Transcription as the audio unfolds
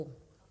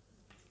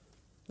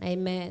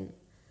Amen.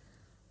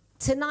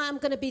 Tonight I'm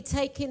going to be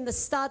taking the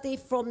study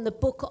from the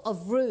book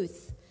of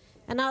Ruth.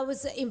 And I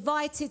was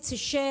invited to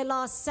share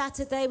last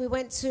Saturday. We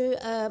went to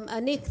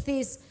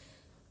Anichthi's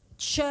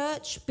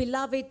church,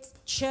 beloved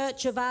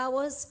church of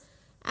ours.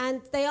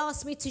 And they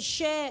asked me to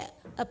share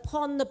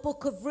upon the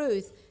book of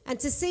Ruth and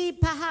to see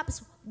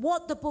perhaps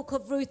what the book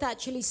of Ruth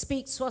actually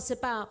speaks to us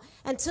about.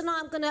 And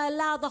tonight I'm going to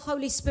allow the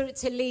Holy Spirit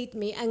to lead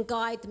me and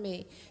guide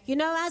me. You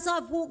know, as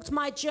I've walked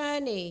my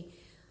journey,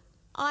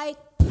 I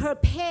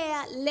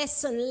prepare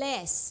less and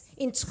less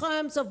in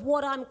terms of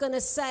what I'm going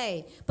to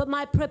say. But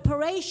my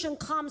preparation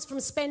comes from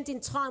spending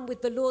time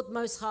with the Lord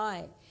Most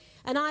High.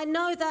 And I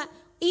know that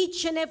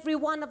each and every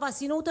one of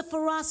us, in order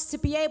for us to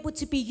be able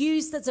to be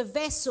used as a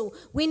vessel,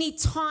 we need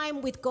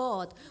time with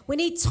God. We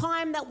need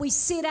time that we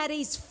sit at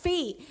his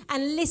feet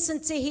and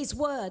listen to his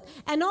word.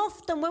 And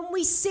often when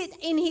we sit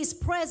in his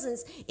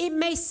presence, it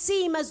may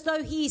seem as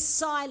though he is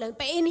silent.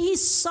 But in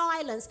his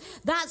silence,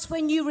 that's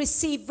when you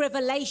receive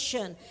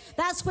revelation.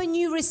 That's when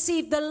you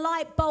receive the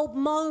light bulb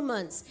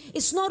moments.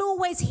 It's not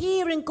always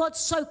hearing God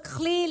so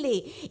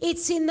clearly.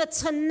 It's in the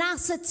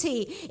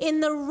tenacity, in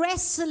the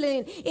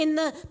wrestling, in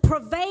the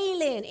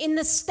prevailing, in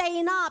the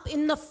staying up,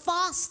 in the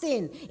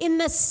fasting, in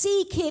the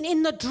seeking,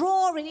 in the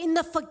drawing, in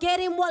the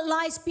forgetting what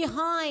lies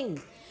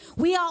behind.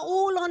 We are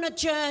all on a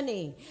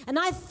journey, and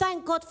I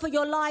thank God for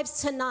your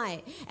lives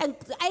tonight. And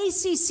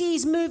ACC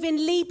is moving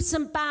leaps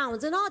and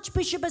bounds, and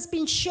Archbishop has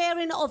been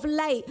sharing of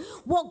late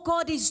what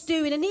God is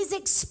doing, and he's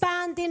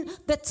expanding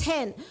the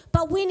tent.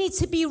 But we need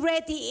to be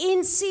ready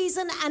in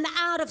season and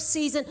out of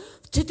season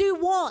to do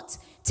what?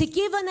 To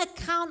give an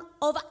account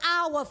of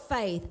our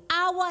faith,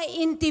 our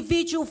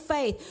individual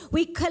faith.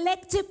 We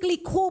collectively,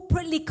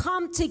 corporately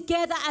come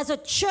together as a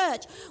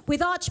church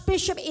with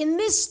Archbishop in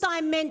this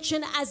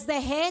dimension as the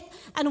head,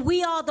 and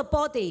we are the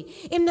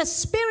body. In the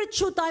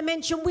spiritual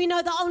dimension, we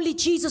know that only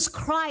Jesus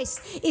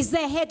Christ is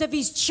the head of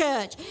his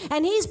church.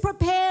 And he's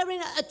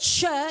preparing a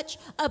church,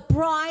 a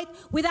bride,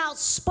 without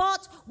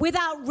spot,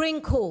 without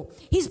wrinkle.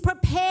 He's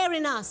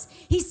preparing us.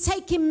 He's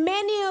taking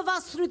many of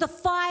us through the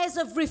fires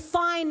of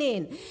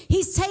refining.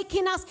 He's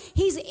taking us,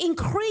 he's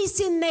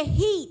increasing the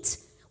heat.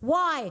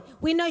 Why?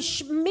 We know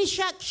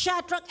Meshach,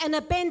 Shadrach, and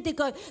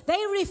Abednego, they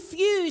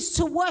refused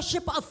to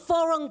worship a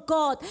foreign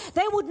god.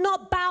 They would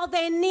not bow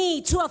their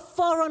knee to a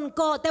foreign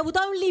god. They would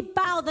only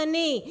bow the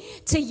knee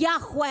to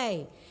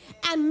Yahweh.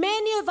 And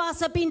many of us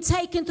have been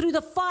taken through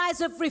the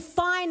fires of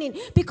refining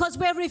because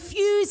we're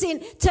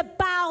refusing to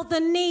bow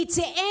the knee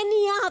to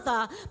any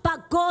other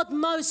but God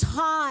Most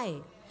High,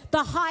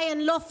 the high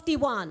and lofty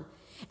one.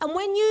 And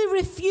when you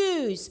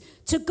refuse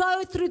to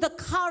go through the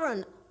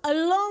current,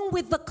 along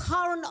with the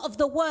current of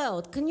the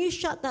world, can you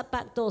shut that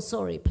back door?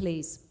 Sorry,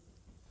 please.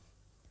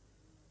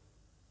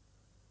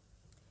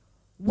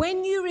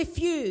 When you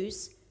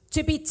refuse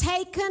to be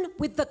taken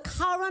with the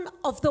current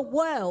of the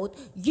world,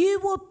 you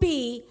will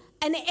be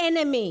an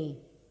enemy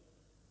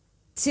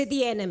to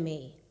the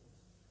enemy.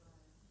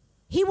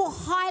 He will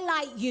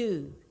highlight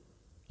you.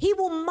 He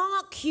will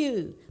mark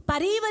you.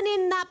 But even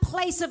in that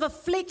place of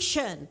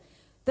affliction,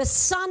 the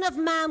Son of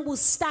Man will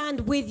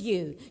stand with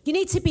you. You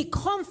need to be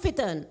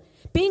confident.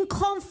 Being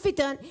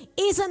confident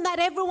isn't that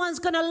everyone's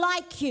going to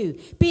like you.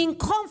 Being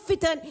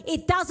confident,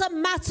 it doesn't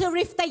matter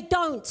if they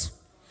don't.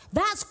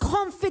 That's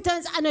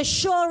confidence and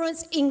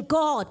assurance in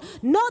God.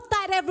 Not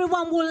that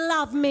everyone will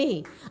love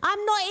me.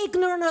 I'm not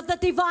ignorant of the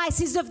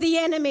devices of the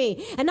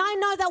enemy. And I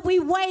know that we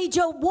wage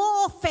a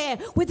warfare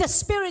with the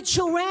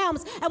spiritual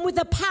realms and with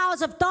the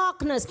powers of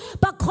darkness.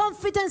 But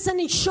confidence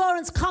and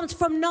assurance comes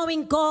from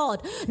knowing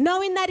God.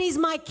 Knowing that he's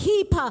my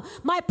keeper,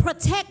 my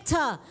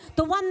protector,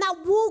 the one that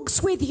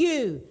walks with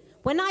you.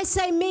 When I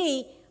say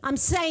me, I'm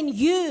saying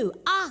you,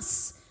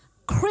 us,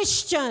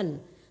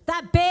 Christian,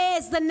 that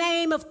bears the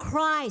name of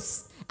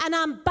Christ. An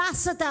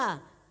ambassador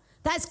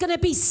that's going to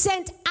be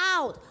sent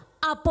out,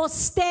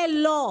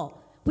 apostello.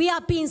 We are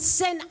being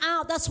sent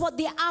out. That's what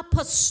the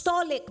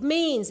apostolic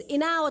means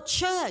in our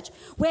church.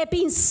 We're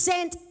being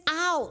sent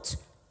out.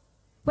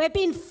 We're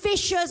being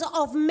fishers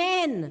of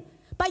men.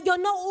 But you're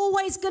not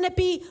always going to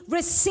be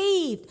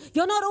received.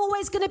 You're not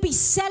always going to be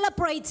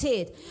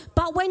celebrated.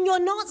 But when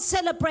you're not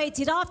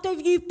celebrated, after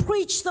you've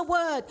preached the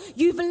word,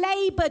 you've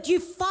labored,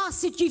 you've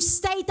fasted, you've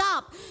stayed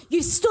up,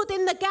 you've stood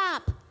in the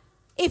gap.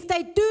 If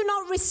they do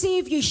not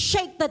receive you,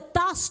 shake the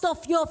dust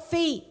off your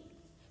feet.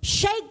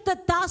 Shake the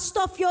dust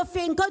off your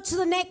feet and go to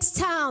the next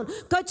town.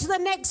 Go to the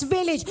next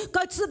village.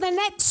 Go to the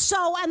next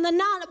soul and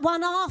the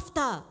one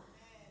after.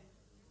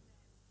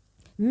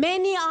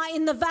 Many are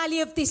in the valley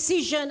of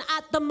decision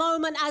at the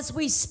moment as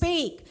we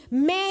speak.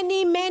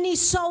 Many, many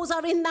souls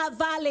are in that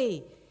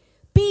valley.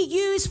 Be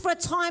used for a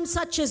time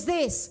such as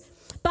this.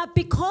 But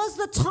because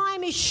the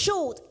time is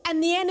short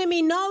and the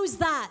enemy knows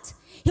that,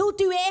 he'll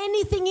do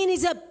anything in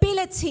his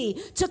ability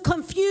to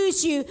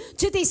confuse you,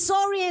 to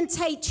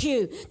disorientate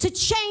you, to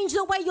change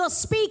the way you're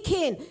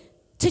speaking,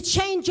 to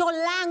change your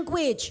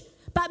language.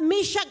 But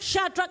Meshach,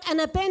 Shadrach, and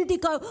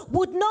Abednego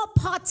would not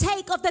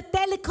partake of the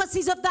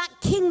delicacies of that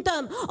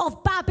kingdom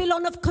of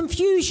Babylon of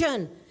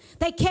confusion.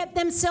 They kept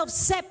themselves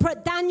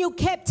separate. Daniel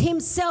kept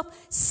himself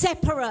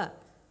separate.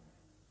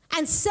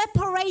 And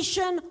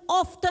separation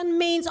often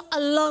means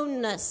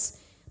aloneness.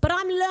 But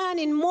I'm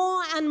learning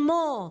more and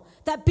more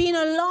that being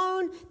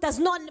alone does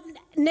not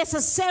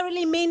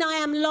necessarily mean I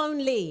am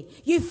lonely.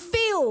 You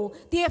feel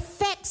the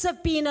effects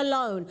of being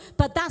alone,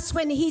 but that's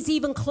when he's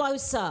even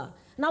closer.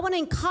 And I want to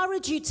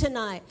encourage you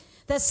tonight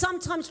that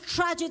sometimes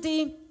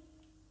tragedy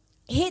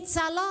hits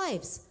our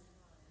lives.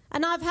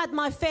 And I've had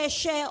my fair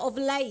share of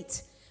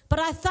late. But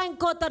I thank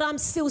God that I'm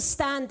still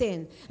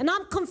standing. And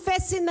I'm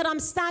confessing that I'm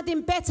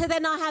standing better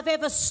than I have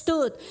ever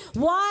stood.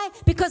 Why?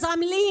 Because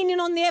I'm leaning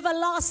on the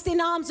everlasting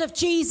arms of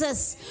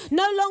Jesus.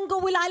 No longer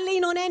will I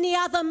lean on any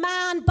other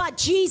man but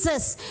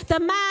Jesus. The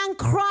man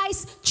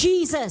Christ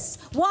Jesus.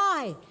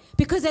 Why?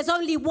 Because there's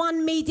only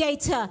one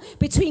mediator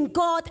between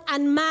God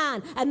and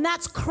man, and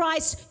that's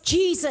Christ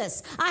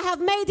Jesus. I have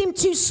made him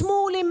too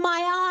small in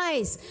my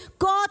eyes.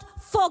 God,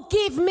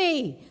 forgive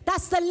me.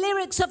 That's the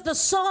lyrics of the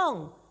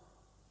song.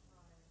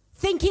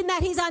 Thinking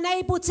that he's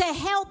unable to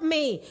help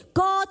me.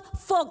 God,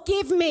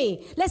 forgive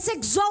me. Let's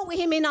exalt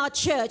him in our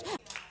church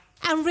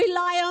and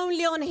rely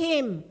only on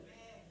him.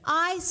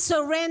 I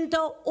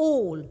surrender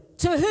all.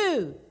 To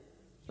who?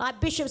 Like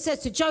Bishop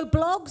says, to Joe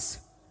Bloggs.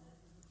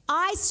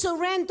 I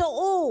surrender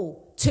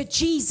all to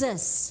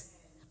Jesus.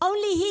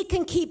 Only he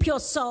can keep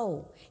your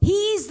soul.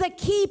 He is the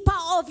keeper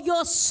of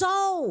your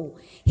soul.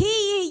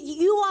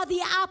 You are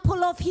the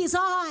apple of his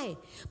eye.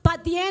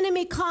 But the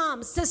enemy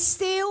comes to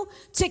steal,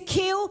 to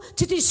kill,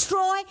 to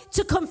destroy,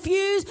 to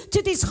confuse,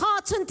 to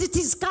dishearten, to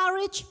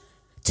discourage,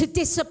 to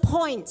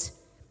disappoint.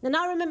 And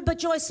I remember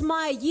Joyce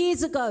Meyer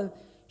years ago.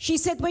 She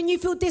said, when you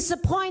feel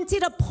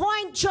disappointed,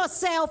 appoint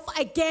yourself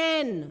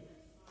again.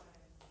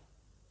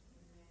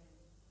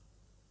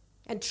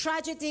 And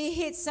tragedy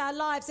hits our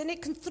lives, and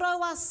it can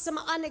throw us some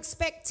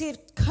unexpected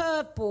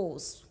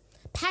curveballs,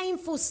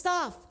 painful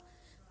stuff.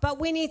 But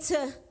we need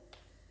to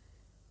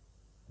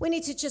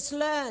just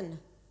learn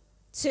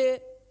to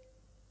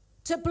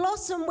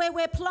blossom where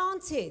we're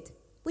planted.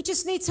 We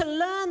just need to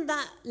learn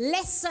that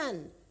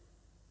lesson,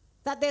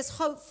 that there's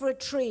hope for a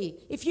tree.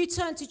 If you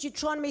turn to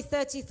Deuteronomy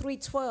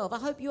 33:12, I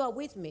hope you are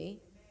with me.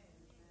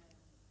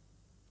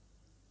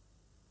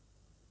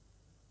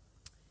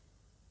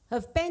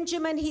 Of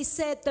Benjamin he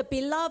said, the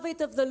beloved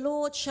of the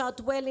Lord shall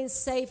dwell in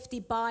safety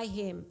by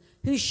him,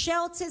 who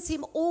shelters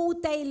him all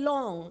day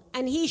long,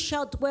 and he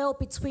shall dwell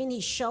between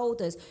his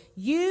shoulders.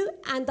 You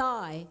and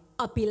I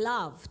are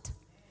beloved.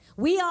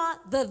 We are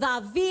the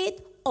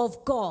David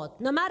of God.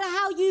 No matter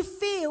how you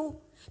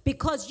feel,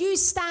 because you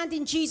stand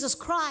in Jesus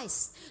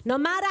Christ, no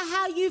matter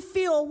how you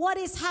feel or what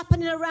is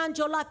happening around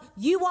your life,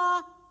 you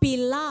are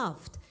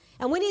beloved.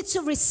 And we need to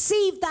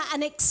receive that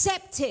and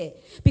accept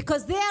it,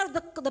 because they are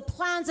the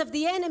plans of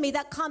the enemy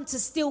that come to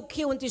steal,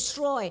 kill, and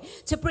destroy,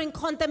 to bring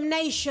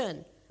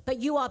condemnation. But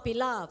you are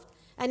beloved.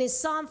 And in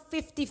Psalm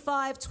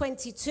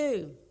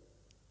 55:22,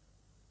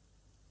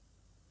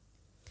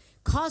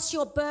 cast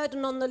your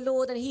burden on the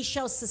Lord and he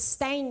shall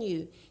sustain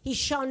you. He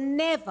shall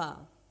never,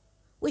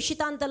 we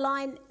should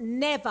underline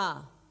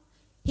never,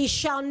 he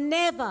shall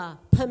never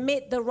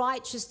permit the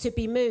righteous to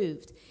be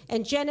moved.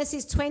 And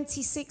Genesis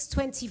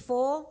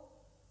 26:24,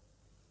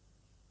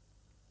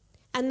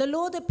 and the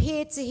Lord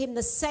appeared to him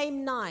the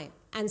same night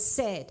and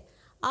said,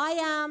 I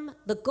am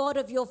the God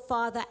of your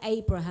father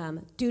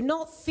Abraham. Do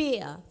not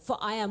fear, for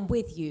I am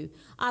with you.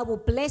 I will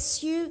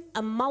bless you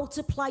and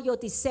multiply your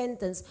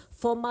descendants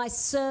for my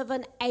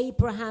servant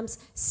Abraham's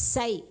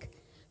sake.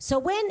 So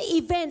when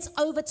events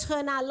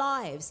overturn our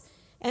lives,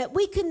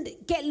 we can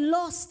get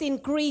lost in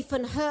grief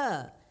and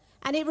hurt.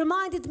 And it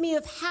reminded me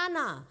of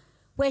Hannah,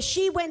 where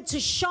she went to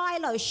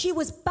Shiloh. She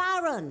was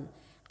barren,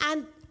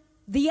 and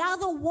the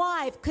other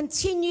wife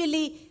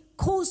continually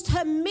caused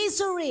her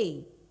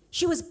misery.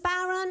 She was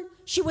barren,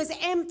 she was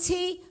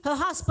empty, her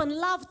husband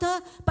loved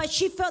her, but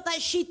she felt that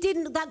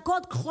that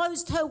God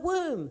closed her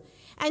womb.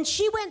 And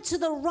she went to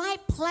the right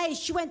place,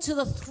 she went to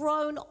the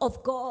throne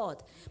of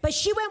God. But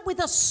she went with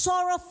a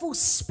sorrowful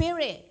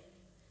spirit.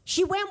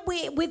 She went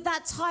with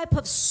that type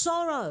of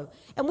sorrow.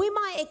 And we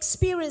might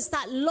experience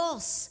that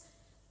loss,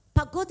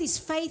 but God is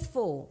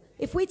faithful.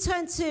 If we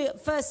turn to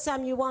 1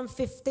 Samuel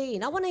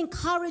 1:15, I want to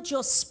encourage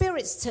your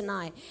spirits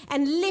tonight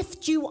and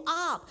lift you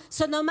up.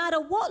 So no matter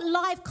what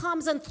life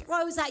comes and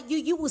throws at you,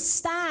 you will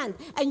stand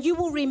and you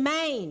will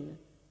remain.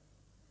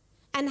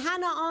 And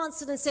Hannah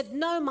answered and said,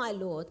 no, my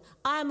Lord,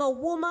 I am a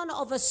woman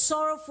of a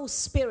sorrowful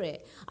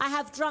spirit. I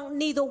have drunk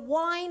neither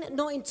wine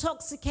nor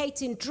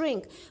intoxicating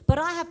drink, but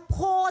I have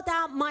poured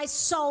out my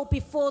soul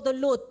before the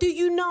Lord. Do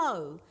you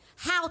know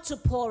how to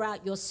pour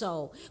out your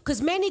soul?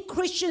 Because many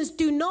Christians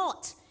do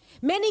not.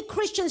 Many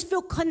Christians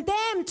feel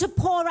condemned to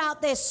pour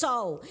out their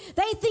soul.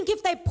 They think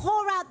if they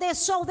pour out their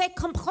soul, they're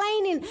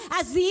complaining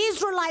as the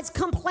Israelites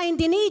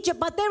complained in Egypt.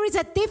 But there is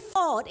a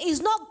difference. It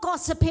is not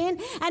gossiping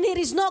and it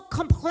is not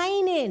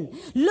complaining.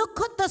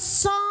 Look at the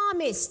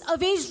psalmist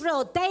of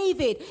Israel,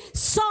 David.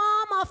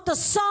 Psalm after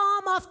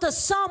psalm after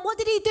psalm. What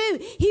did he do?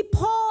 He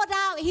poured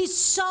out his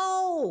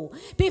soul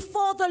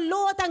before the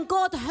Lord, and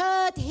God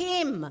heard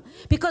him.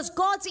 Because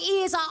God's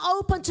ears are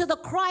open to the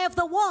cry of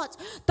the what?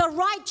 The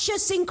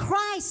righteous in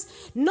Christ.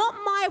 Not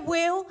my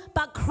will,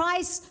 but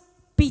Christ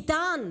be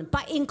done.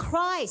 But in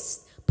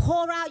Christ,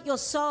 pour out your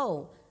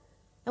soul.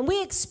 And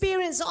we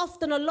experience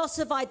often a loss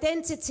of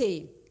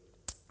identity.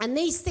 And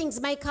these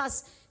things make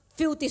us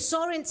feel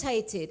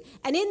disorientated.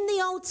 And in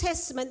the Old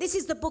Testament, this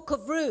is the book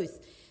of Ruth.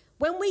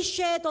 When we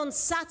shared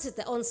last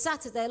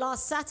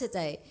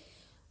Saturday,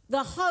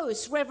 the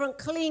host, Reverend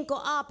Colleen,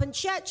 got up and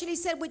she actually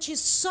said, which is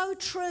so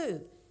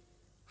true,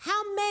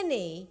 how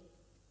many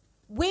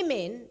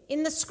women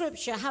in the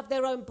scripture have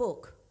their own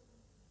book?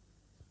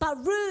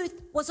 But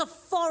Ruth was a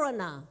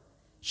foreigner.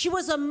 She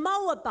was a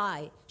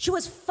Moabite. She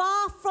was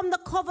far from the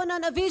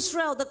covenant of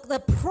Israel,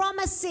 the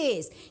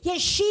promises. Yet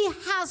she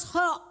has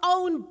her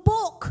own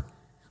book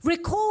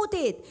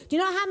recorded. Do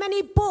you know how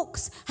many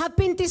books have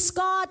been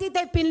discarded?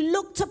 They've been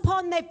looked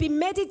upon, they've been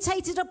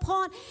meditated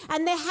upon,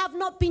 and they have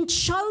not been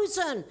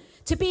chosen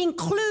to be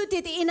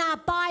included in our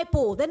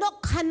Bible. They're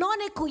not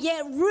canonical.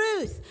 Yet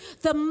Ruth,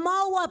 the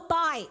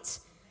Moabite,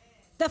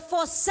 the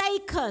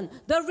forsaken,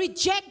 the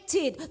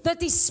rejected, the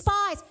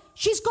despised,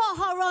 she's got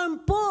her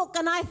own book,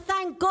 and I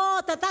thank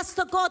God that that's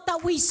the God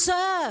that we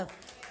serve.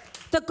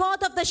 The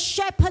God of the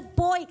shepherd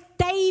boy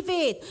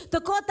David, the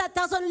God that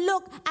doesn't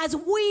look as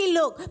we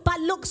look, but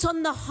looks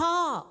on the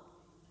heart.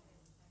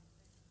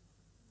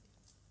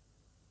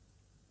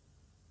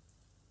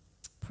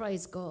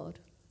 Praise God.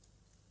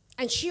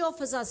 And she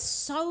offers us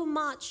so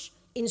much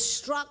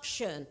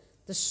instruction,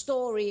 the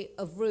story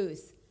of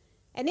Ruth.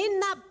 And in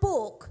that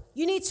book,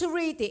 you need to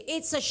read it.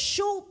 It's a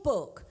short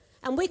book.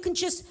 And we can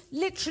just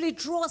literally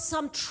draw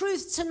some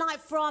truth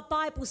tonight for our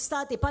Bible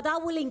study. But I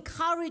will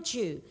encourage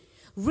you,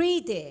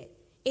 read it.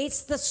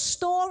 It's the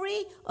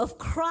story of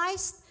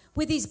Christ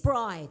with his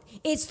bride.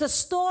 It's the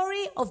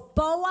story of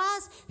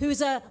Boaz,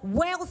 who's a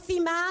wealthy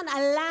man,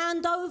 a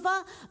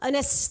landowner, an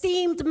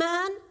esteemed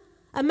man,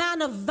 a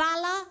man of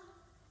valor,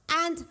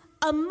 and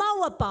a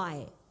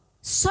Moabite,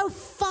 so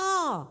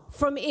far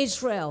from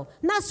Israel.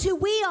 And that's who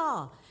we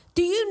are.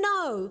 Do you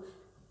know,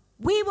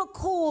 we were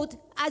called,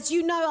 as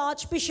you know,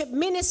 Archbishop,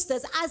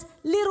 ministers, as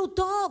little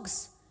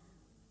dogs.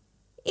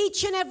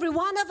 Each and every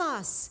one of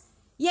us.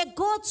 Yet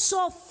God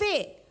saw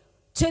fit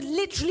to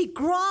literally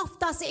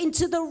graft us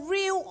into the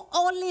real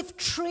olive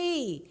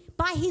tree.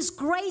 By his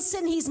grace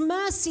and his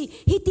mercy,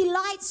 he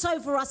delights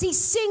over us. He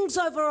sings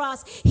over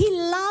us. He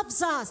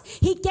loves us.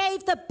 He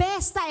gave the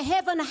best that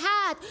heaven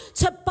had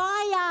to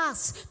buy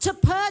us, to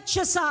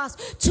purchase us,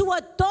 to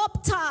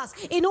adopt us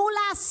in all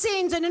our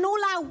sins and in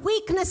all our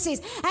weaknesses.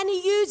 And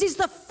he uses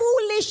the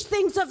foolish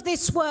things of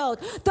this world,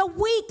 the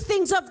weak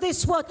things of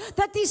this world,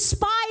 the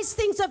despised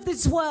things of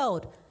this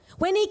world.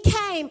 When he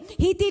came,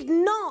 he did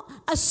not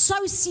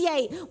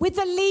associate with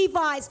the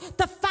Levites,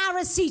 the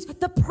Pharisees,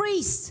 the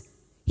priests.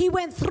 He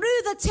went through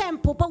the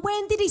temple, but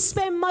when did he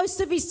spend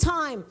most of his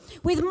time?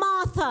 With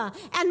Martha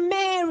and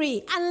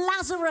Mary and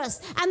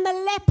Lazarus and the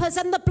lepers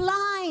and the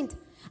blind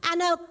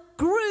and a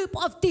group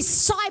of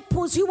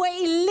disciples who were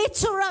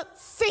illiterate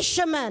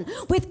fishermen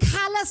with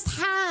calloused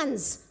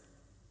hands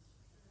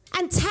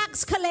and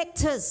tax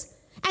collectors.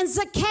 And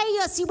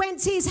Zacchaeus, he went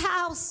to his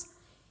house.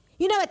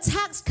 You know, a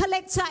tax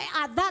collector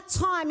at that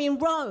time in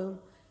Rome,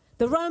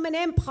 the Roman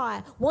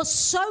Empire, was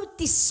so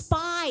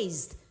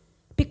despised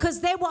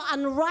because they were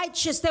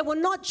unrighteous. They were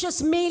not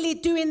just merely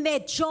doing their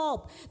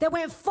job. They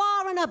went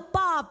far and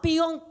above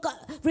beyond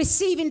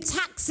receiving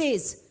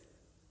taxes.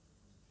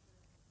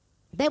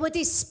 They were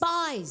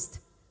despised.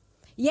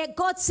 Yet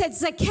God said,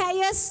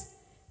 Zacchaeus,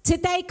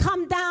 today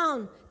come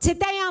down.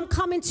 Today I'm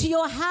coming to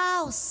your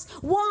house.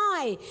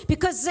 Why?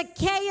 Because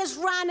Zacchaeus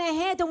ran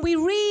ahead, and we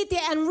read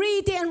it and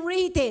read it and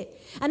read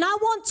it. And I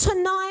want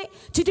tonight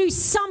to do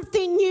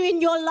something new in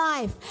your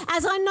life.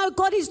 As I know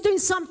God is doing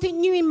something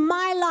new in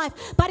my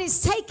life, but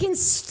it's taking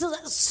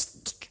struggle.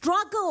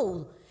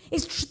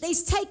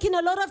 It's taking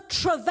a lot of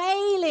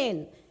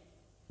travailing.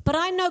 But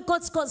I know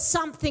God's got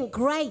something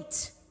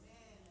great.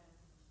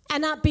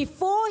 And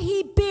before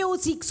he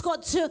builds, he's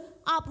got to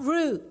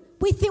uproot.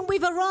 We think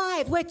we've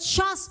arrived. We're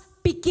just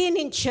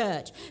beginning,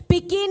 church.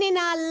 Beginning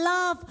our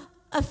love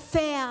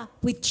affair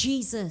with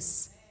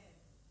Jesus.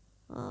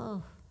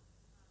 Oh.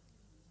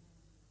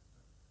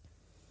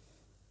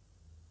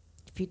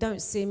 If you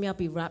don't see me, I'll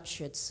be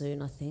raptured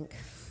soon, I think.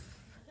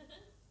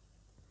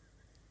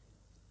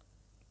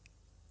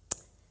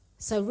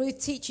 So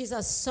Ruth teaches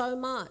us so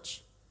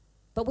much.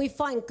 But we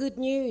find good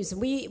news.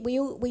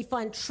 We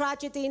find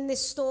tragedy in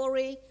this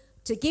story.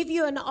 To give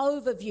you an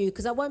overview,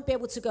 because I won't be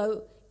able to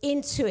go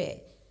into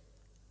it.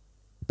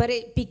 But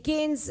it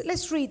begins,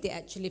 let's read it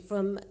actually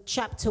from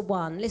chapter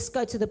 1. Let's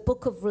go to the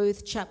book of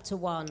Ruth, chapter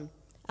 1.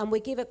 and we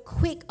give a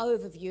quick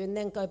overview and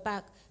then go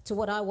back to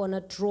what I want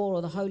to draw,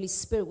 or the Holy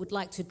Spirit would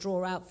like to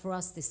draw out for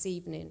us this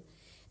evening.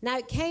 Now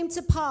it came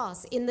to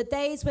pass in the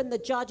days when the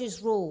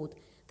judges ruled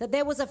that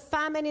there was a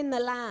famine in the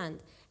land,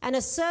 and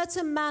a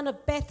certain man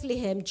of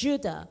Bethlehem,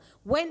 Judah,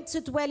 went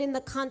to dwell in the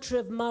country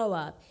of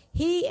Moab,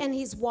 he and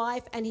his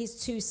wife and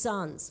his 2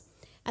 sons.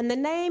 And the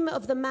name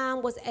of the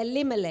man was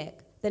Elimelech,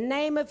 the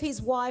name of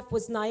his wife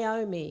was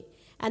Naomi,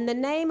 and the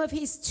name of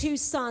his 2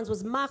 sons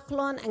was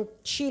Machlon and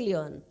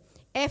Chilion,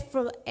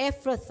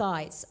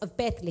 Ephrathites of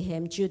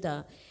Bethlehem,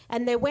 Judah.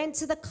 And they went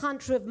to the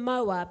country of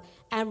Moab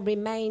and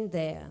remained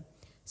there.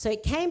 So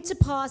it came to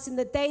pass in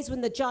the days when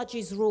the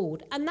judges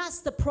ruled. And that's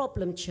the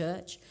problem,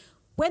 church.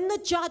 When the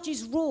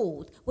judges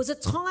ruled was a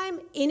time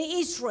in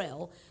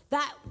Israel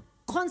that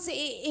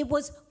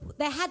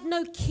they had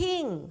no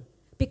king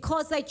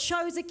because they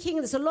chose a king.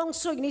 There's a long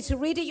story. You need to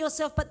read it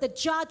yourself. But the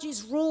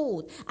judges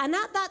ruled. And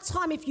at that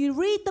time, if you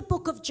read the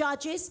book of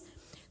Judges,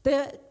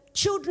 the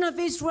children of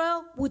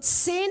Israel would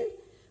sin.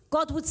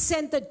 God would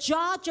send a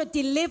judge, a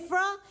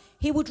deliverer.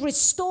 He would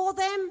restore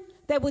them.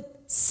 They would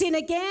sin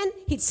again.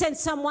 He'd send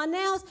someone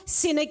else,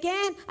 sin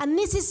again. And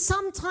this is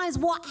sometimes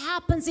what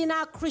happens in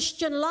our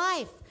Christian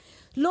life.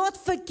 Lord,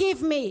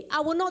 forgive me.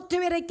 I will not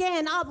do it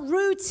again.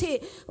 Uproot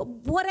it.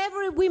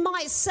 Whatever we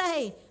might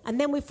say. And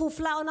then we fall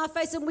flat on our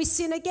face and we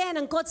sin again.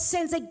 And God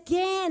sends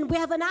again. We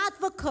have an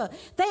advocate.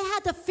 They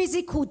had a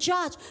physical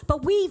judge.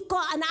 But we've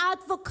got an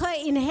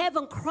advocate in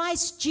heaven,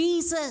 Christ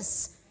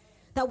Jesus,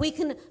 that we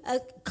can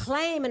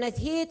claim and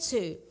adhere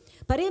to.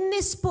 But in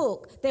this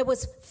book, there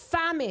was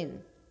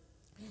famine.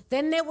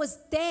 Then there was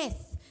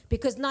death.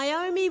 Because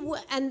Naomi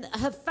and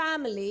her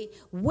family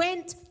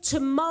went to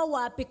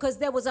Moab because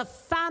there was a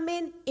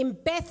famine in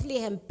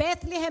Bethlehem.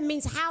 Bethlehem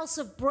means house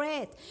of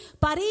bread.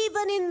 But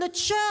even in the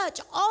church,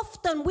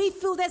 often we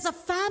feel there's a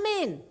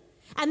famine.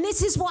 And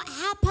this is what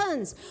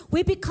happens.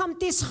 We become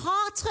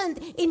disheartened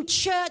in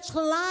church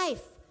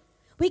life.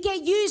 We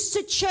get used to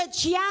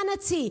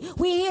churchianity.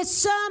 We hear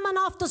sermon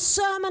after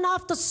sermon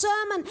after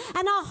sermon,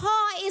 and our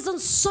heart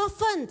isn't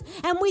softened.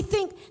 And we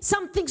think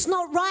something's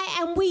not right,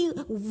 and we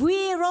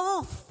veer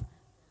off.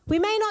 We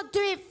may not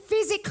do it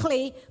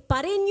physically,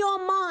 but in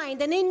your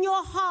mind and in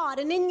your heart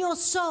and in your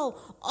soul,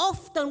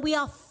 often we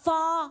are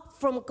far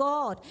from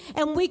God.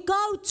 And we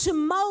go to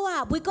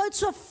Moab, we go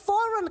to a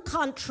foreign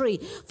country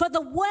for the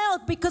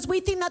world because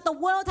we think that the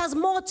world has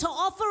more to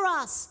offer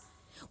us.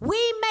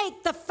 We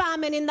make the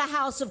famine in the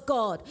house of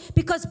God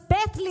because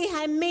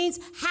Bethlehem means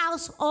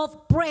house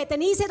of bread.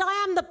 And he said,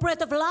 I am the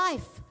bread of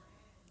life.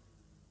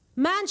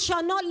 Man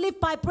shall not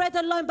live by bread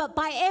alone, but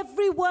by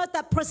every word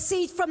that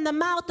proceeds from the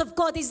mouth of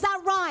God. Is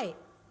that right?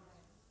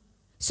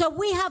 So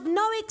we have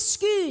no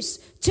excuse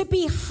to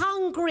be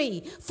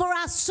hungry, for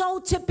our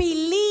soul to be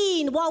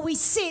lean while we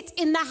sit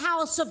in the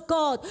house of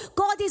God.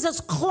 God is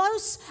as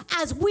close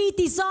as we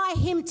desire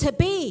him to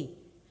be.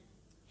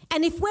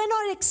 And if we're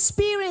not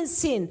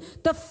experiencing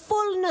the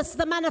fullness,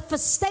 the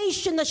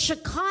manifestation, the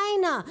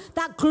Shekinah,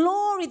 that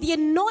glory, the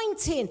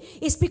anointing,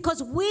 it's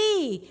because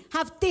we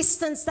have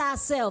distanced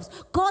ourselves.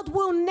 God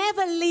will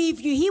never leave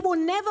you. He will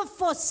never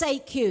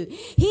forsake you.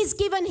 He's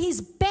given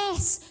his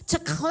best to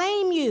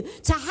claim you,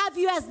 to have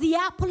you as the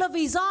apple of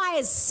his eye,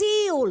 as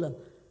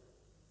seal.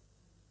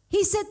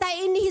 He said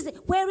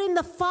that we're in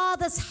the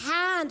Father's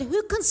hand.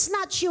 Who can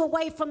snatch you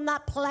away from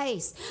that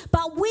place?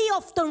 But we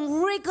often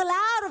wriggle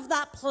out of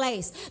that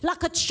place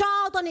like a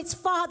child on its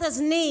father's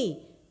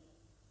knee.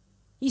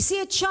 You see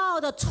a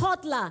child, a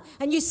toddler,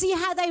 and you see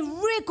how they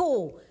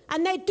wriggle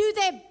and they do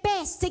their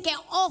best to get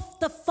off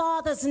the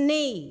Father's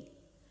knee.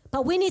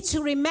 But we need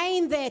to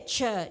remain there,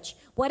 church.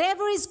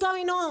 Whatever is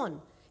going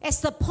on, it's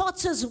the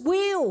potter's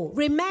wheel.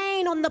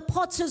 Remain on the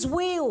potter's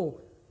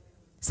wheel.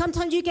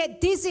 Sometimes you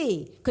get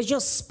dizzy because you're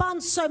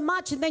spun so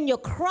much and then you're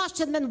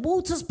crushed and then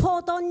water's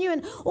poured on you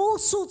and all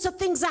sorts of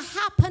things are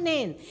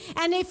happening.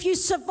 And if you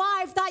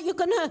survive that, you're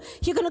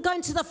gonna go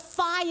into the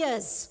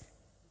fires.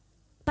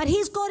 But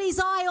he's got his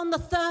eye on the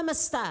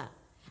thermostat.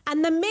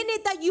 And the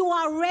minute that you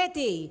are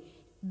ready,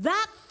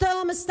 that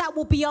thermostat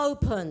will be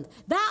opened.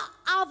 That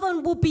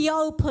oven will be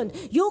opened.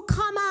 You'll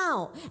come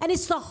out. And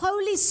it's the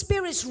Holy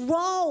Spirit's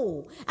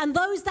role and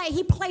those that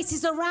he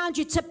places around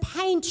you to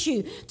paint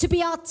you, to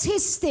be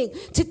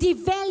artistic, to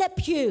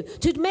develop you,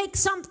 to make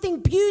something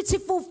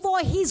beautiful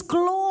for his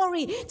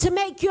glory, to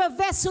make you a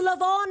vessel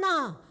of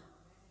honor,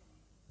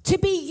 to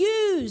be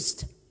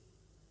used.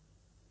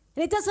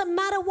 And it doesn't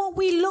matter what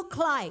we look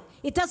like.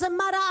 It doesn't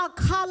matter our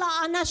color,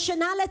 our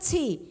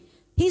nationality.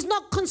 He's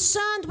not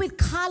concerned with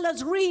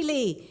colors,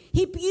 really.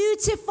 He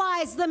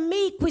beautifies the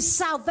meek with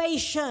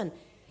salvation.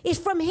 It's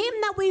from him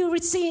that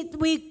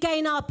we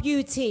gain our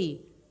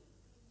beauty.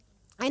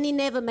 And he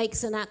never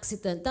makes an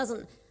accident.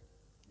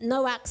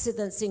 No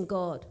accidents in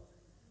God.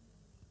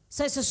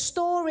 So it's a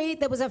story.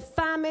 There was a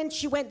famine.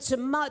 They went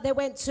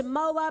to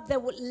Moab. They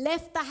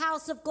left the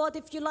house of God,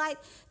 if you like,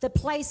 the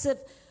place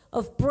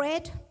of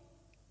bread.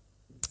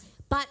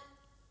 But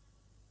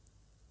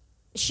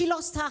she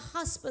lost her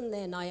husband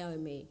there,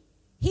 Naomi.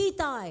 He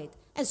died.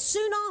 And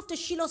soon after,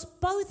 she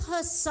lost both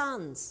her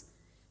sons.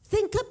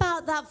 Think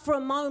about that for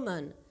a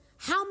moment.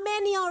 How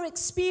many are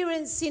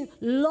experiencing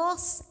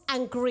loss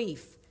and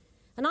grief?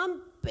 And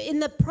I'm in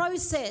the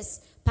process,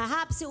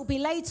 perhaps it will be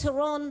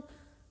later on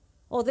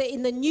or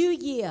in the new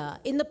year,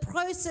 in the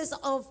process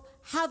of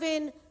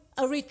having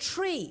a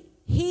retreat,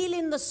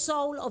 healing the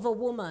soul of a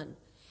woman.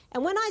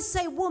 And when I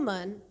say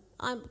woman,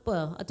 I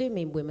do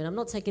mean women. I'm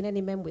not taking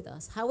any men with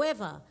us.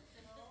 However,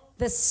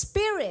 the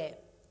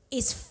spirit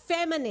is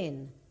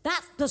feminine.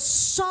 That the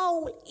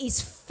soul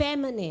is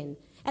feminine.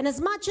 And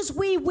as much as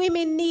we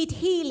women need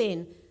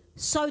healing,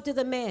 so do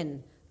the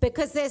men.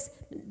 Because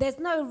there's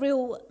no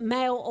real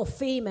male or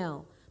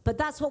female. But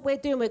that's what we're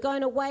doing. We're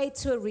going away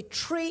to a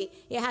retreat.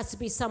 It has to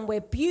be somewhere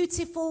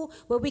beautiful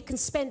where we can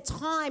spend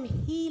time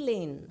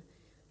healing.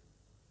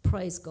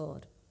 Praise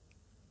God.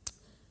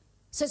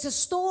 So it's a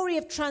story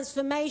of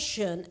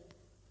transformation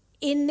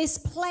in this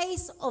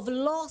place of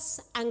loss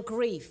and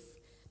grief.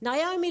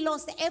 Naomi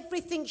lost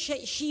everything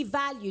she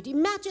valued.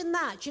 Imagine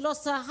that. She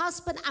lost her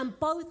husband and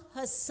both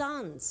her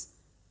sons.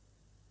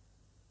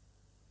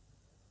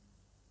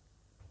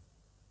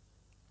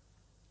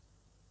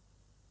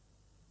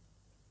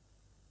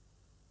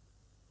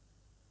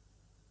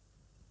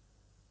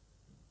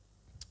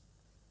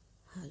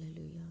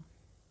 Hallelujah.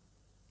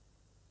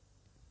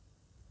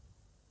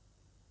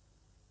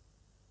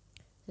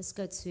 Let's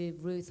go to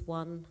Ruth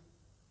 1.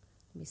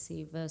 Let me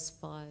see, verse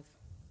 5.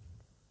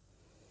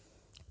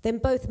 Then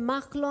both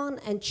Machlon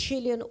and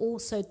Chilion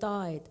also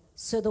died.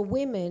 So the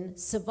woman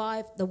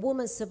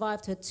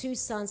survived her 2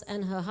 sons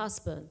and her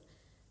husband.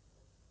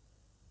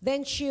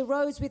 Then she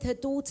arose with her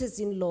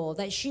daughters-in-law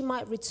that she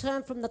might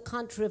return from the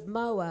country of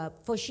Moab,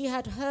 for she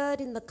had heard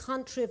in the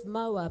country of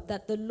Moab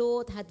that the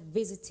Lord had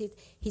visited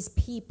his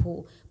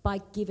people by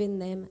giving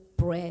them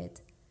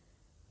bread.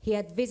 He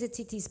had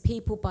visited his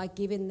people by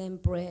giving them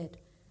bread.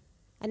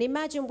 And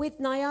imagine with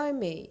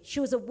Naomi, she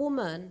was a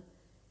woman.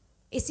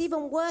 It's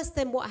even worse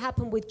than what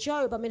happened with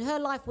Job. I mean, her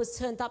life was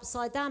turned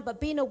upside down,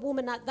 but being a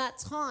woman at that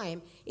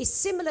time is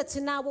similar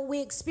to now what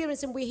we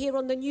experience and we hear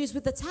on the news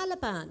with the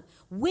Taliban.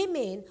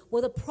 Women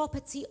were the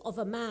property of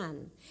a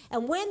man.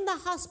 And when the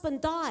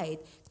husband died,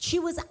 she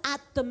was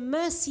at the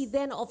mercy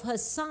then of her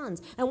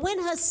sons. And when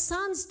her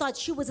sons died,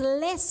 she was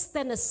less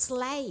than a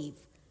slave.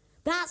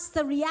 That's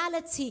the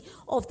reality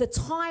of the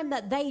time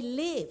that they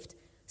lived.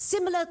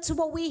 Similar to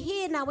what we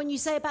hear now when you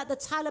say about the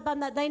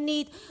Taliban that they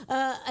need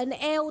an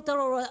elder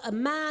or a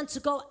man to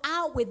go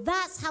out with.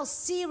 That's how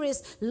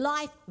serious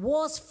life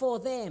was for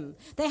them.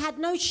 They had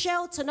no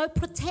shelter, no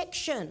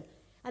protection,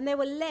 and they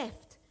were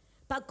left.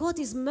 But God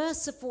is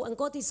merciful and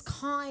God is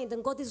kind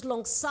and God is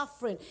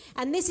long-suffering.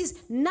 And this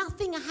is,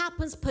 nothing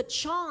happens per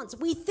chance.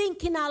 We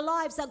think in our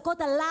lives that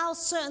God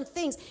allows certain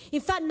things.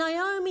 In fact,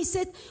 Naomi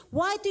said,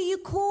 why do you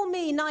call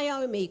me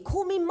Naomi?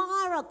 Call me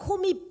Mara, call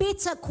me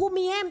bitter, call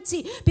me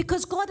empty,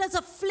 because God has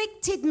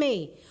afflicted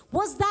me.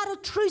 Was that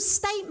a true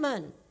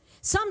statement?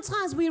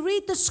 Sometimes we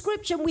read the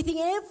scripture and we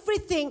think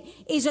everything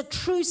is a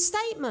true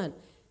statement.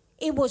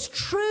 It was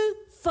true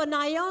for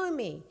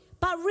Naomi.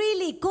 But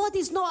really, God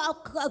is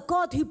not a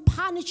God who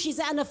punishes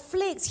and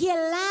afflicts. He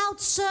allowed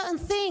certain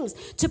things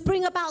to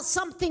bring about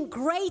something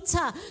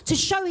greater, to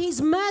show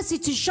his mercy,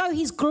 to show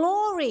his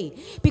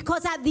glory.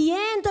 Because at the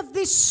end of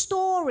this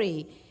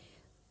story,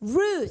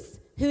 Ruth,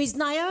 who is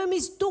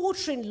Naomi's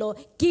daughter-in-law,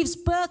 gives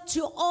birth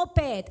to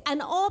Obed.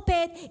 And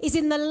Obed is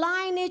in the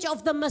lineage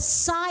of the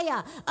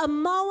Messiah. A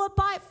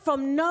Moabite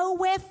from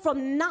nowhere,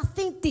 from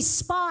nothing,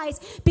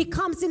 despised,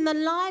 becomes in the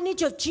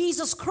lineage of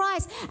Jesus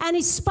Christ. And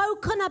is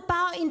spoken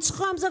about in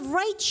terms of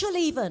Rachel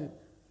even.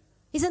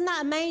 Isn't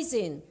that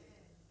amazing?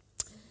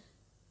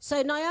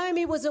 So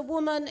Naomi was a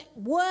woman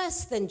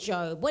worse than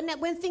Job.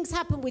 When things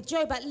happened with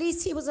Job, at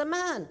least he was a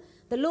man.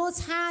 The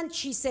Lord's hand,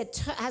 she said,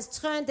 has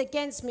turned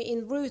against me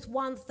in Ruth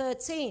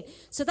 1:13.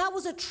 So that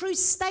was a true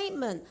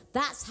statement.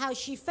 That's how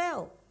she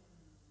felt.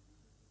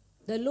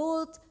 The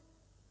Lord,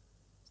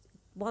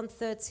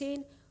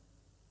 1:13.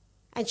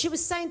 And she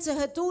was saying to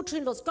her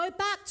daughter-in-laws, go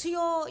back to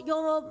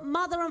your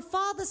mother and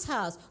father's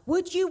house.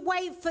 Would you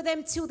wait for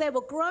them till they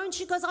were grown?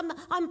 She goes,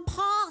 I'm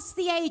past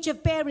the age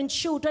of bearing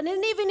children.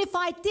 And even if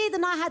I did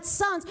and I had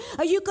sons,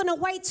 are you going to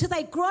wait till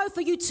they grow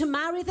for you to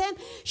marry them?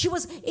 She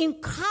was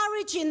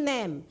encouraging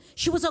them.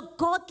 She was a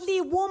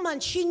godly woman.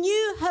 She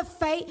knew her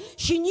fate.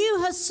 She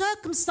knew her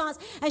circumstance.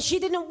 And she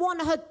didn't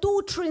want her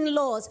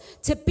daughter-in-laws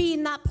to be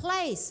in that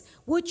place.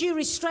 Would you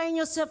restrain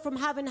yourself from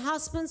having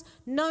husbands?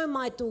 No,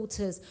 my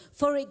daughters,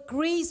 for it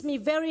grieves me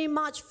very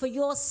much for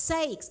your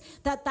sakes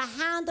that the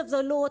hand of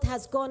the Lord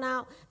has gone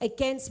out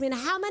against me. And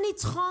how many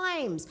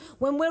times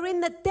when we're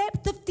in the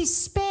depth of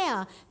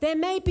despair, there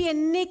may be a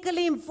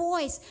niggling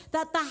voice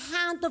that the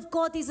hand of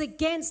God is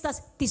against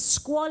us.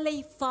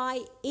 Disqualify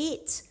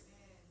it.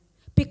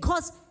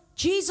 Because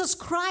Jesus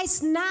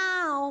Christ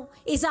now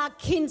is our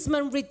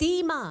kinsman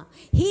redeemer.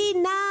 He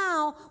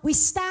now, we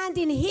stand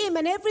in him,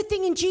 and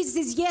everything in Jesus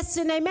is yes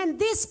and amen.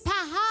 This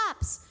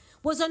perhaps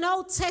was an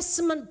Old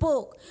Testament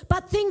book,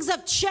 but things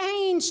have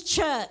changed,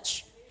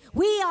 church.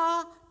 We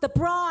are the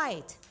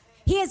bride.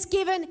 He has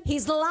given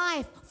his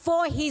life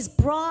for his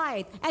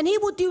bride. And he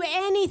will do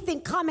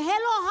anything, come hell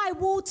or high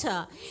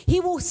water. He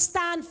will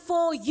stand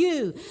for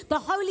you. The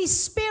Holy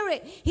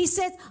Spirit, he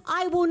says,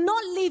 I will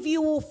not leave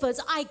you orphans.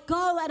 I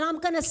go and I'm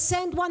going to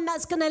send one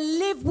that's going to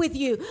live with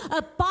you,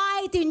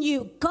 abide in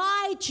you,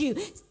 guide you,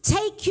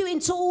 take you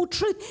into all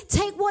truth,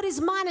 take what is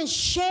mine and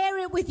share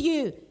it with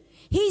you.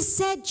 He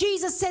said,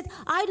 Jesus said,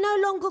 I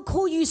no longer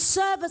call you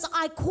servants,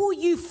 I call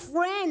you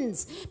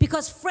friends,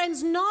 because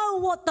friends know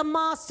what the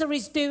master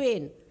is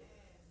doing.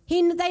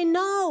 They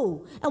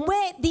know. And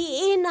we're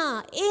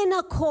the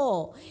inner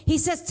core. He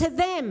says to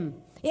them,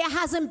 it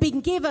hasn't been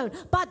given,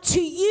 but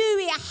to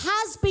you it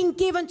has been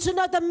given to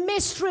know the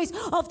mysteries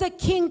of the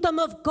kingdom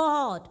of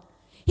God.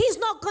 He's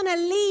not going to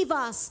leave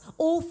us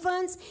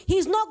orphans.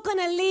 He's not going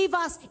to leave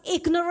us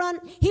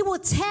ignorant. He will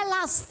tell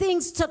us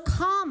things to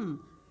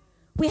come.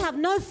 We have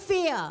no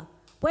fear,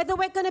 whether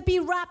we're going to be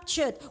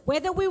raptured,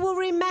 whether we will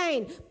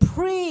remain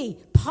pre,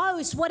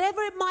 post,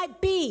 whatever it might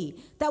be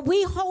that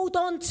we hold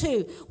on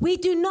to. We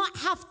do not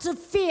have to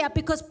fear,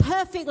 because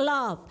perfect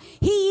love.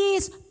 He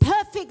is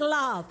perfect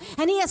love,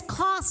 and he has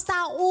cast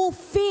out all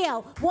fear.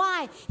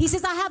 Why? He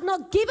says, I have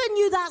not given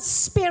you that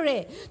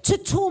spirit to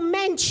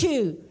torment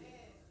you.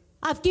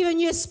 I've given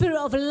you a spirit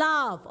of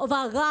love, of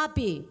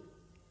agape,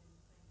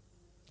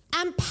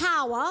 and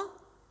power,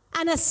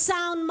 and a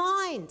sound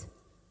mind.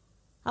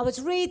 I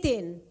was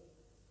reading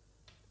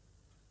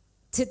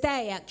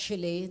today,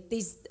 actually,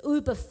 these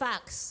uber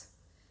facts,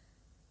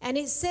 and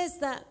it says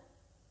that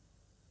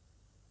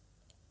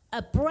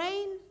a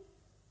brain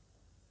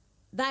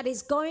that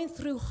is going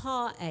through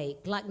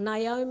heartache, like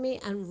Naomi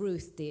and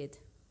Ruth did,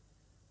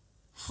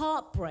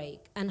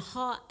 heartbreak and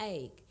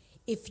heartache,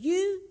 if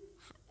you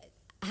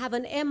have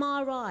an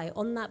MRI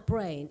on that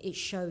brain, it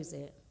shows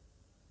it.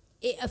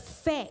 It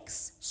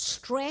affects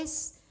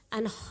stress,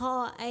 and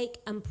heartache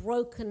and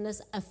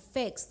brokenness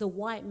affects the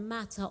white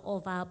matter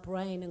of our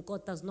brain, and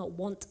God does not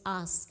want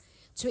us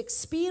to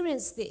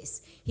experience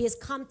this. He has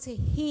come to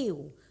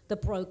heal the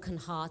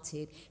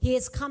brokenhearted. He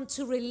has come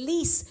to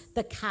release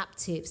the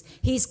captives.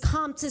 He's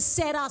come to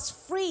set us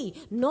free,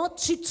 not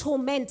to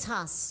torment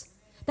us.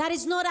 That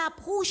is not our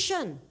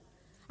portion.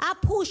 Our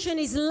portion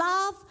is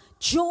love,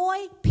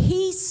 joy,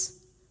 peace,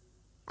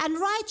 and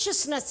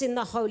righteousness in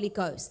the Holy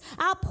Ghost.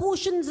 Our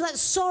portion is that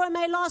sorrow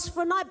may last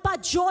for a night,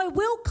 but joy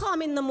will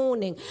come in the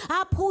morning.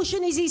 Our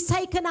portion is he's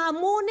taken our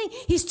mourning,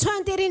 he's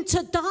turned it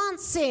into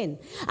dancing.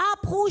 Our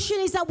portion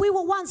is that we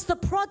were once the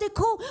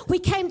prodigal, we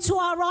came to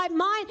our right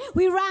mind,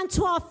 we ran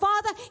to our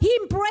Father, he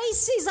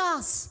embraces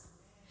us.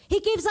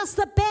 He gives us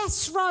the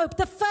best robe,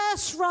 the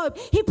first robe.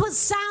 He puts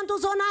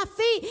sandals on our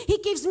feet. He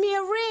gives me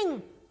a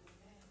ring.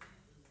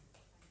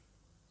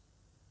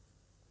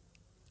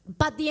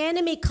 But the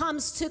enemy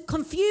comes to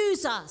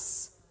confuse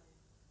us,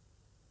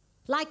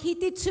 like he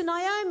did to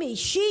Naomi.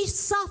 She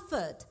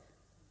suffered,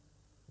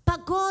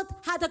 but God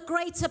had a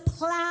greater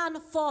plan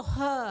for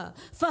her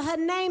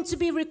name to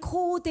be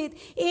recorded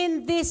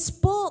in this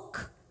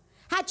book.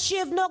 Had she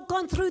have not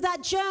gone through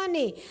that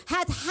journey,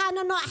 had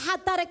Hannah not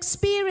had that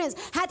experience,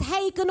 had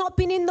Hagar not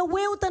been in the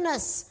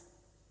wilderness,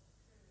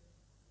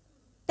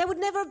 they would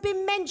never have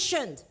been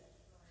mentioned.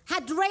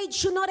 Had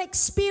Rachel not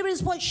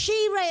experienced what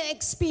she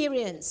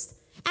experienced,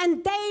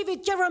 and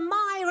David,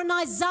 Jeremiah, and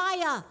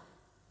Isaiah.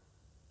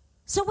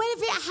 So what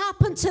if it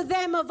happened to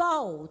them of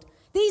old?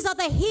 These are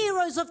the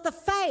heroes of the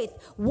faith.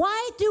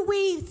 Why do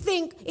we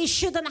think it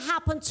shouldn't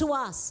happen to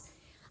us?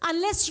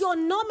 Unless you're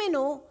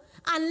nominal,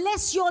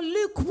 unless you're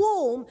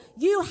lukewarm,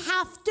 you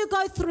have to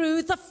go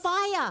through the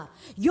fire.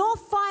 Your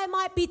fire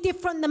might be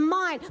different than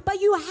mine,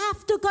 but you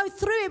have to go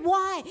through it.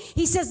 Why?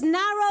 He says,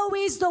 narrow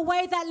is the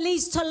way that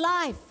leads to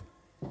life.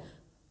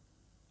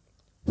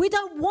 We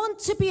don't want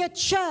to be a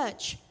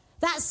church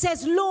that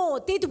says,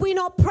 Lord, did we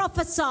not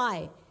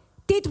prophesy?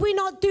 Did we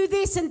not do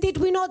this and did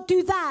we not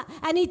do that?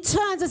 And he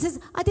turns and says,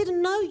 I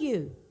didn't know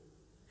you.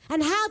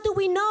 And how do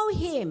we know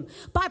him?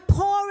 By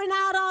pouring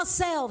out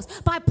ourselves,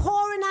 by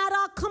pouring out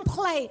our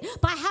complaint,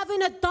 by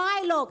having a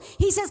dialogue.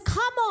 He says,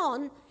 come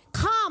on,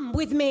 come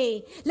with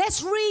me.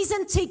 Let's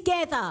reason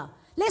together.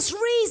 Let's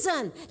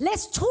reason.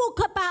 Let's talk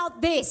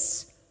about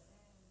this.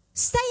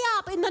 Stay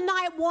up in the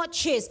night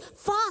watches,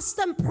 fast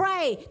and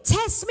pray.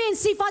 Test me and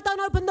see if I don't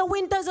open the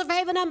windows of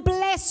heaven and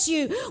bless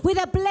you with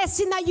a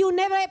blessing that you'll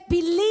never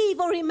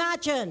believe or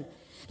imagine.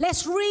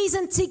 Let's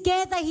reason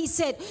together, he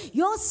said.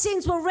 Your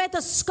sins were red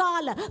as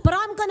scarlet, but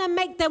I'm going to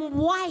make them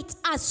white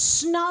as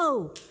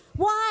snow.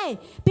 Why?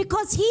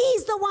 Because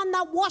he's the one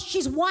that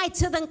washes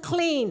whiter than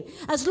clean.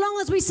 As long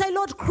as we say,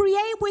 Lord,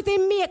 create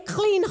within me a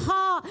clean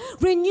heart,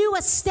 renew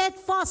a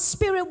steadfast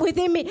spirit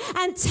within me,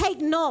 and take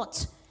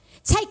not.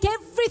 Take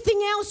everything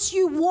else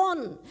you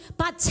want,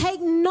 but take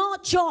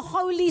not your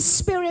Holy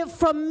Spirit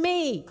from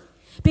me.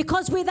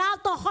 Because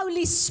without the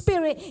Holy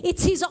Spirit,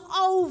 it is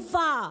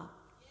over.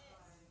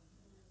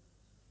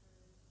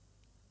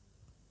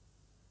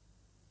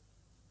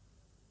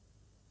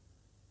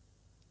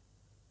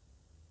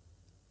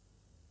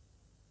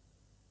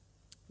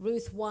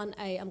 Ruth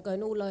 1:8. I'm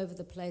going all over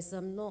the place.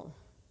 I'm not.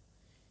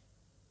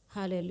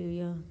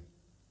 Hallelujah.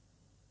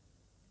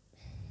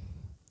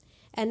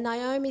 And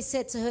Naomi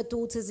said to her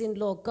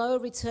daughters-in-law, go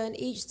return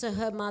each to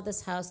her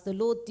mother's house. The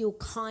Lord deal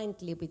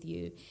kindly with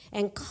you.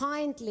 And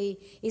kindly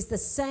is the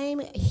same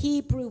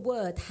Hebrew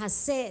word,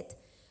 hesed,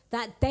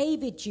 that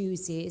David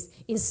uses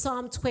in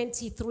Psalm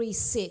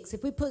 23:6.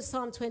 If we put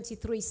Psalm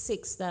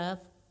 23:6 there,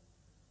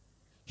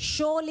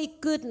 surely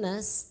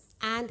goodness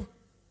and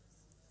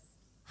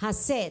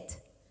hesed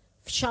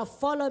shall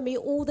follow me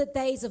all the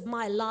days of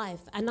my life,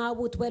 and I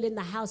will dwell in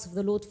the house of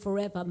the Lord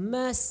forever.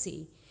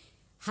 Mercy,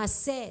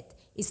 hesed,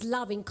 is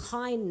loving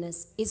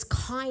kindness, is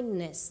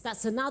kindness.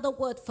 That's another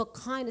word for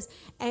kindness.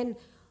 And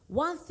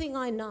one thing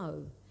I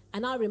know,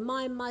 and I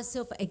remind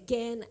myself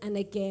again and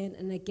again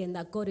and again,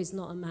 that God is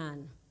not a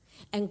man,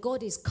 and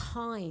God is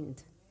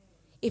kind.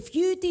 If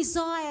you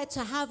desire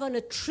to have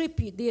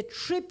the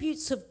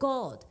attributes of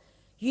God,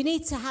 you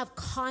need to have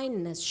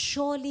kindness,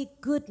 surely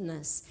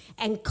goodness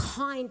and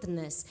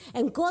kindness.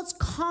 And God's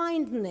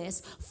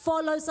kindness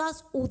follows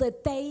us all the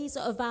days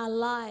of our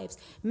lives.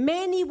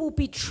 Many will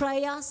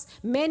betray us.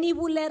 Many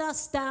will let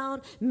us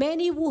down.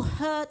 Many will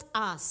hurt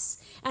us.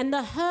 And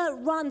the hurt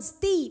runs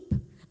deep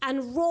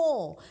and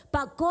raw,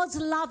 but God's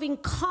loving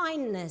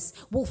kindness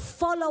will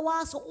follow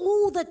us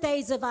all the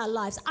days of our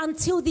lives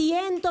until the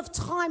end of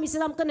time. He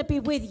said, I'm going to be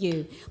with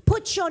you.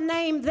 Put your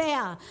name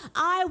there.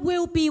 I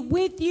will be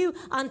with you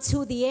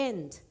until the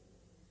end.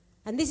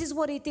 And this is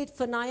what he did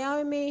for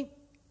Naomi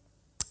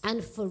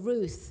and for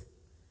Ruth.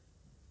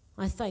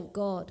 I thank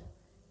God.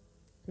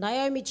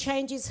 Naomi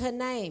changes her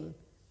name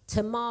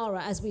to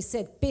Mara, as we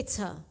said,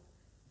 bitter.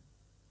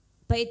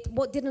 But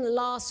what didn't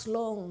last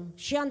long.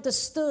 She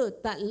understood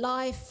that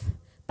life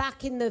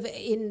back in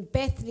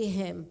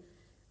Bethlehem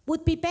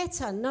would be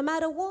better no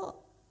matter what.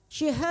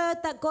 She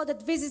heard that God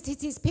had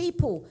visited his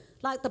people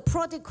like the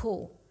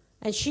prodigal,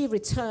 and she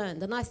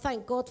returned. And I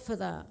thank God for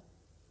that.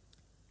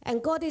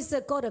 And God is a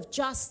God of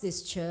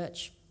justice,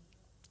 church.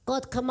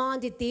 God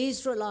commanded the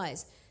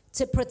Israelites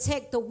to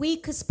protect the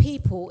weakest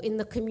people in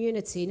the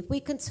community. And if we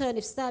can turn,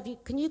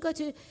 can you go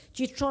to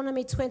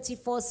Deuteronomy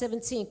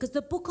 24:17? Because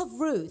the book of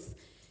Ruth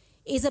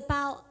is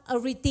about a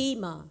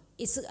redeemer.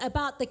 It's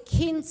about the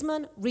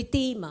kinsman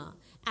redeemer.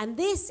 And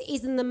this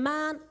is in the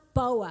man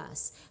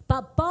Boaz.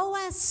 But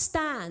Boaz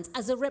stands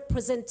as a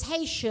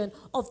representation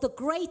of the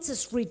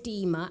greatest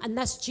redeemer, and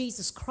that's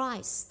Jesus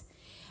Christ.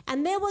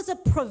 And there was a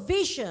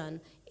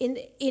provision in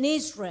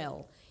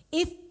Israel.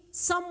 If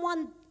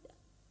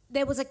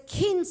there was a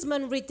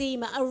kinsman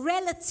redeemer, a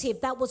relative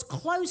that was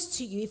close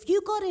to you. If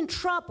you got in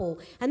trouble,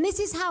 and this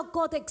is how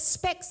God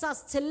expects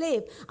us to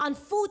live.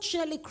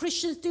 Unfortunately,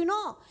 Christians do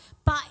not.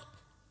 But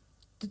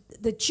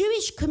the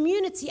Jewish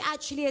community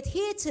actually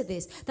adhere to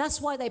this. That's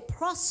why they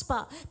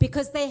prosper,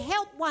 because they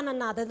help one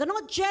another. They're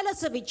not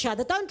jealous of each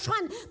other. Don't try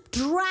and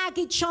drag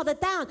each other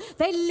down.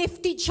 They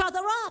lift each other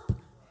up.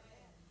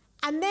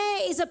 And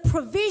there is a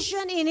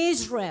provision in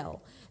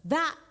Israel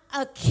that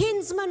a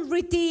kinsman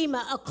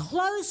redeemer, a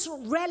close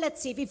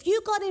relative, if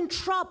you got in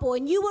trouble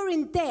and you were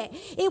in debt,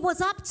 it was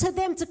up to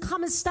them to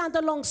come and stand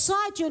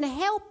alongside you and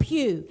help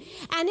you.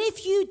 And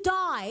if you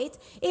died,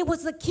 it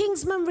was the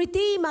kinsman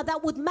redeemer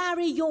that would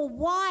marry your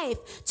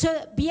wife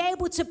to be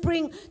able to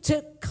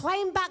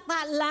claim back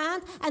that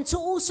land and to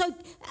also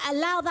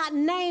allow that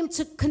name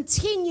to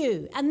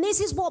continue. And this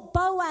is what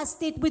Boaz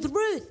did with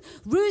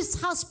Ruth.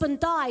 Ruth's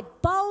husband died.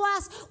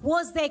 Boaz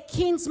was their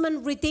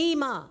kinsman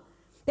redeemer.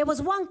 There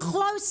was one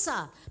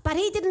closer, but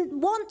he didn't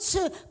want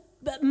to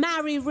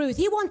marry Ruth.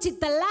 He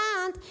wanted the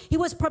land. He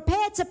was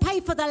prepared to pay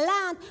for the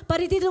land, but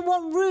he didn't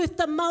want Ruth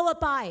the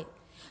Moabite.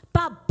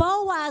 But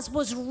Boaz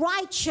was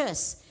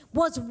righteous,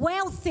 was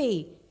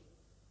wealthy,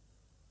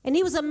 and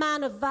he was a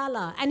man of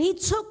valor. And he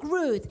took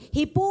Ruth.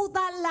 He bought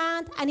that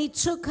land, and he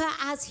took her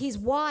as his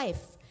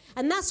wife.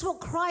 And that's what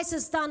Christ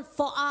has done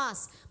for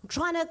us. I'm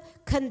trying to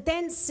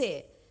condense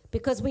it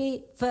because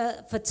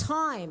for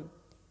time.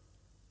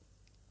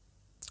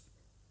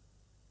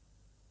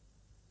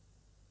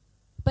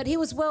 But he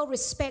was well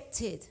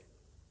respected.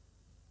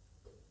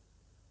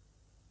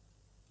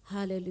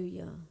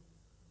 Hallelujah.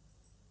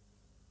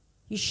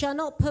 You shall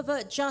not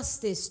pervert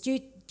justice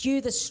due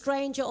the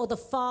stranger or the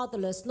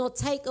fatherless, nor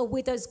take a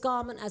widow's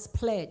garment as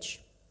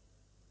pledge.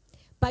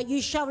 But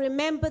you shall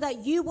remember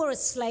that you were a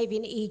slave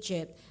in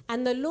Egypt,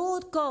 and the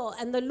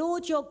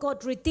Lord your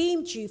God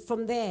redeemed you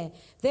from there.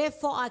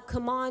 Therefore I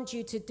command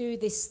you to do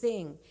this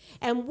thing.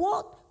 And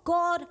what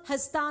God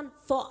has done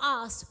for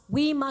us,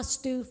 we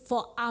must do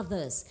for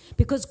others.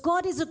 Because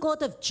God is a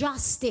God of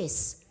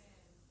justice.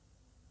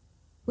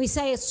 We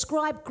say,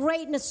 ascribe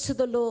greatness to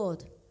the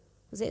Lord.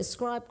 Was it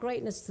ascribe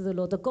greatness to the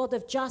Lord? The God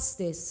of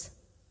justice.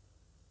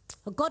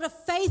 A God of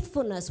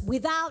faithfulness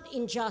without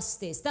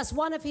injustice. That's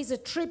one of his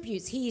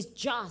attributes. He is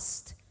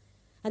just.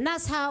 And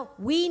that's how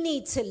we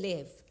need to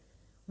live.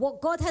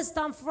 What God has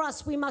done for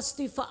us, we must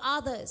do for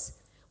others.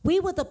 We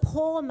were the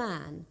poor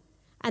man.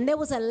 And there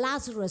was a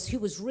Lazarus who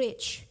was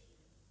rich.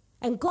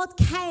 And God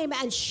came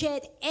and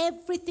shared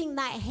everything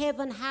that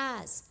heaven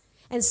has.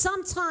 And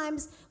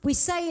sometimes we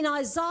say in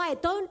Isaiah,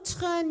 don't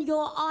turn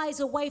your eyes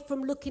away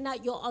from looking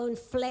at your own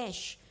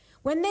flesh.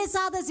 When there's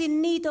others in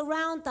need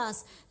around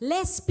us,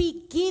 let's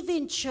be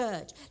giving,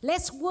 church.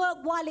 Let's work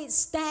while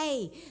it's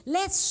day.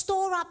 Let's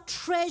store up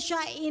treasure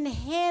in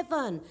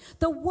heaven.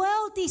 The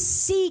world is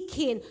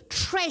seeking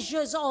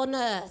treasures on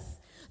earth.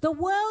 The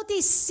world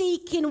is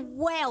seeking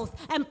wealth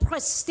and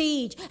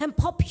prestige and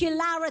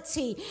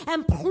popularity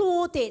and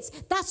plaudits.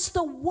 That's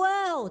the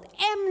world.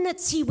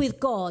 Enmity with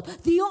God.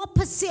 The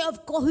opposite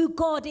of who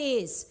God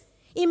is.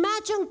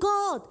 Imagine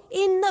God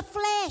in the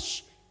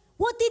flesh.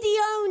 What did he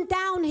own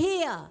down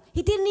here?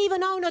 He didn't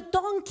even own a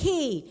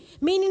donkey,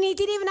 meaning he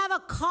didn't even have a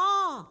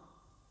car.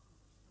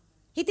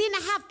 He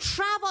didn't have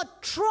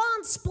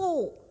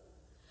transport.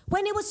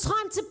 When it was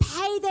time to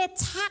pay their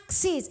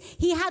taxes,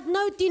 he had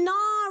no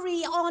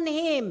denarii on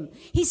him.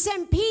 He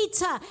sent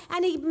Peter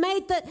and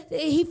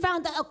he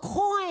found a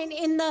coin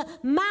in the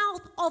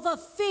mouth of a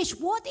fish.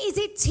 What is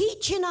it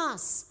teaching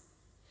us?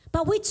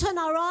 But we turn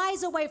our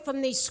eyes away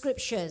from these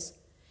scriptures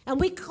and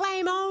we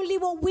claim only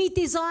what we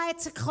desire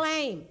to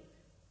claim.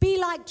 Be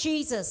like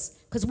Jesus,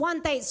 because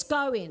one day it's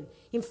going.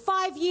 In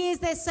 5 years,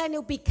 they're saying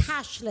it'll be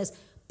cashless.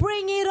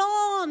 Bring it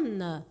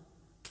on.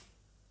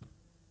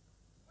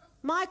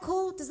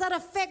 Michael, does that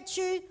affect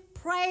you?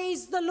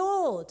 Praise the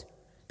Lord,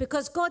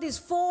 because God is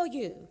for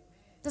you.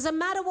 Doesn't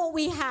matter what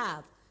we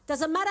have.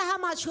 Doesn't matter how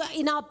much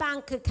in our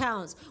bank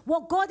accounts.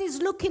 What God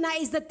is looking at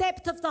is the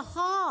depth of the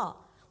heart.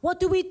 What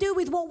do we do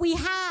with what we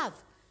have?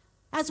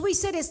 As we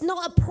said, it's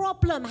not a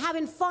problem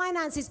having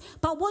finances,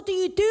 but what do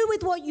you do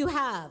with what you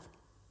have?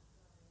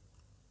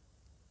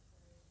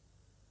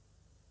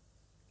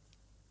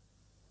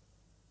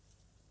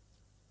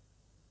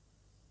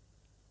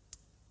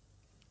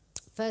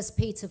 1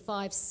 Peter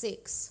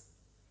 5:6.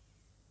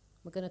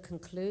 We're going to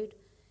conclude.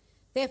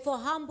 Therefore,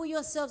 humble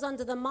yourselves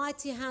under the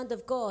mighty hand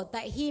of God,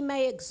 that he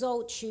may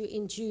exalt you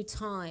in due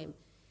time.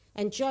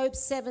 And Job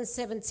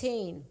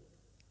 7:17.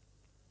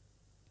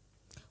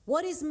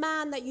 What is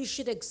man that you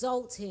should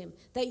exalt him,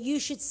 that you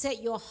should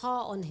set your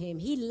heart on him?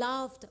 He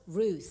loved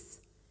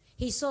Ruth.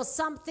 He saw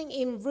something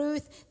in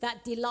Ruth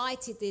that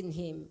delighted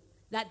him,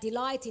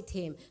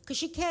 because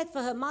she cared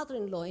for her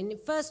mother-in-law. In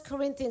 1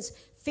 Corinthians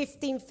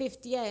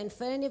 15:58, and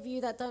for any of you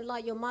that don't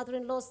like your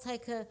mother-in-laws,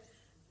 take a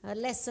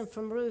lesson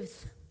from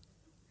Ruth.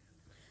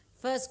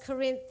 1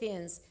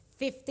 Corinthians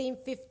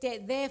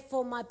 15:58,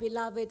 therefore, my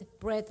beloved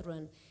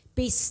brethren,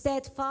 be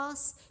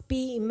steadfast,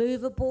 be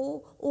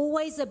immovable,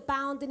 always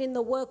abounding in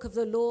the work of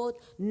the Lord,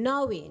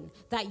 knowing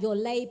that your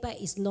labor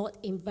is not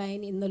in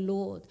vain in the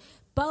Lord.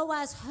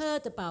 Boaz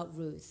heard about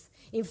Ruth.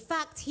 In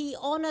fact, he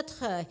honored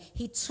her.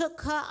 He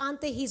took her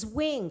under his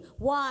wing.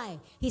 Why?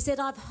 He said,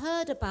 I've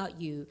heard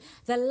about you,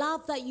 the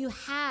love that you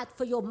had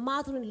for your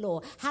mother-in-law,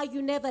 how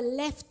you never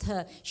left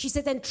her. She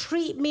said,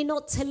 entreat me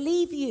not to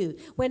leave you.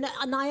 When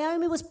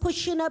Naomi was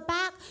pushing her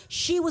back,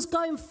 she was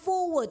going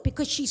forward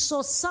because she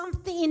saw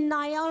something in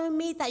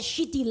Naomi that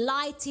she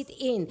delighted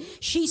in.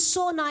 She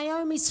saw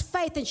Naomi's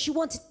faith and she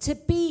wanted to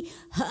be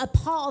a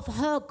part of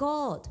her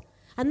God.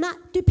 And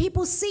do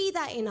people see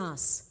that in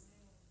us?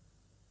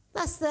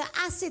 That's the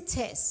acid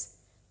test.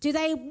 Do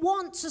they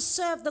want to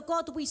serve the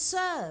God we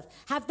serve?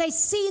 Have they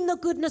seen the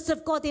goodness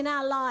of God in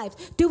our lives?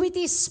 Do we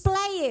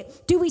display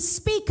it? Do we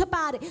speak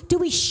about it? Do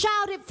we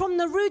shout it from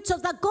the roots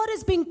of that God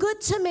has been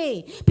good to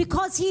me?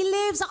 Because he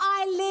lives,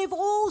 I live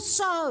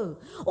also.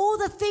 All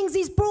the things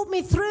he's brought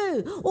me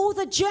through, all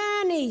the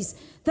journeys,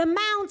 the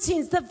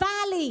mountains, the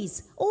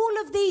valleys,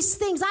 all of these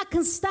things, I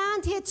can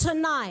stand here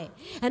tonight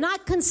and I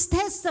can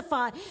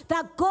testify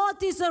that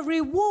God is a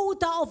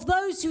rewarder of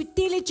those who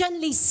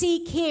diligently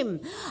seek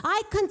him.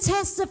 I can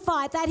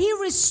testify that he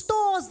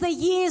restores the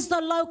years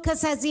the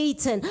locust has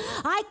eaten.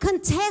 I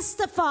can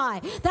testify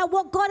that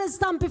what God has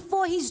done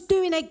before, he's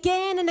doing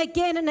again and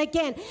again and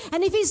again.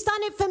 And if he's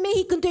done it for me,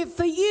 he can do it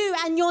for you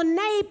and your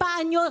neighbor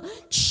and your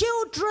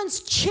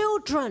children's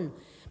children,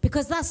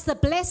 because that's the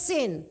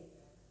blessing.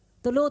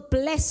 The Lord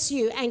bless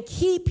you and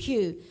keep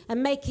you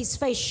and make his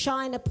face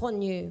shine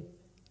upon you.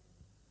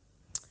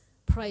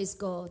 Praise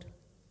God.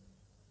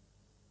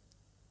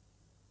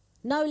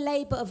 No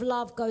labor of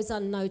love goes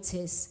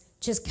unnoticed.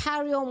 Just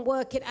carry on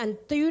working and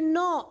do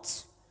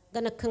not,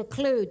 I'm going to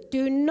conclude,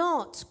 do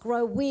not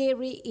grow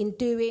weary in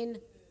doing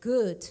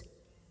good.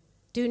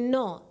 Do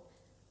not.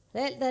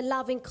 Let the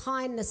loving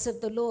kindness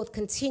of the Lord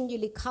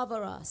continually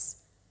cover us.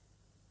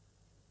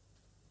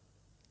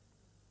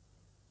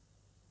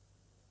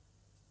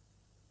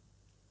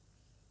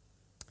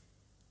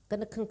 I'm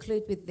going to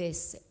conclude with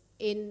this.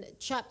 In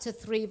chapter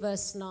 3,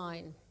 verse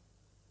 9.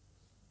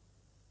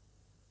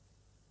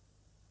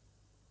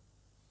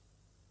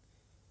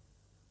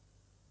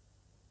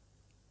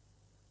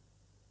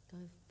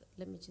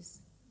 Let me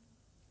just...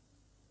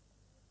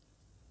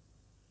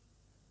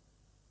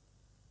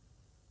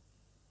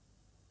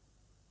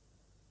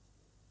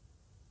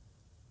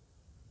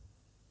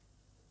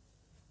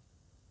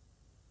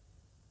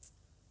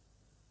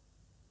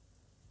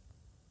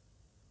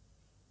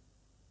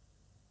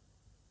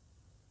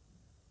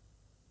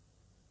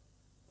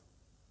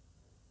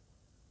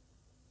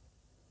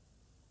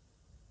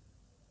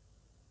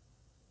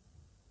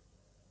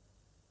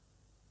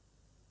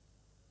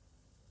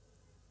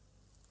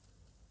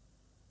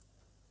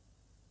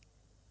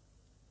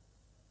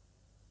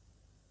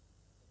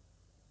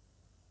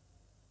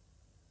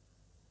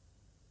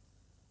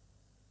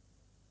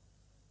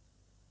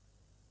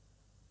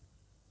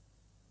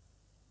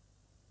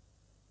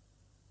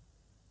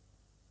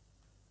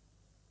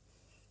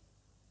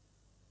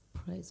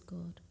 Praise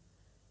God.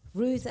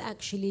 Ruth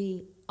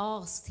actually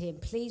asked him,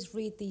 please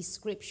read these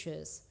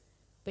scriptures.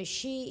 But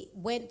she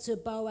went to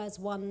Boaz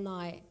one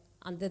night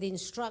under the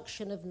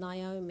instruction of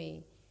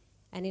Naomi.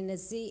 And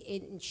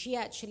she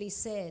actually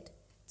said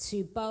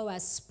to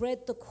Boaz,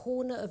 spread the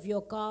corner of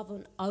your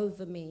garment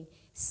over me,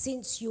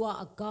 since you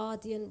are a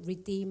guardian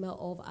redeemer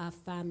of our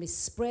family.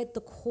 Spread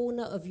the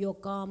corner of your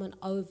garment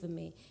over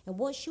me. And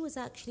what she was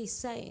actually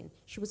saying,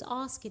 she was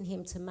asking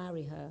him to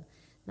marry her.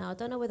 Now, I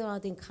don't know whether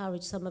I'd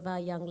encourage some of our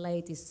young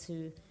ladies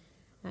to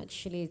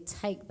actually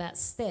take that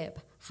step.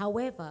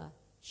 However,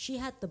 she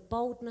had the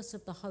boldness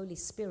of the Holy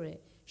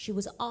Spirit. She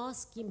was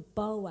asking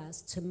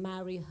Boaz to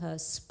marry her.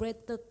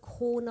 Spread the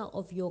corner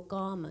of your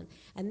garment.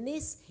 And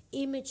this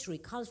imagery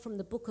comes from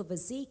the book of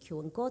Ezekiel.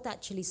 And God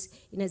actually,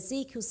 in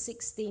Ezekiel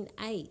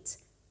 16:8,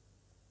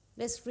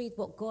 let's read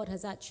what God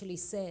has actually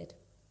said.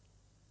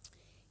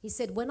 He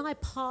said, when I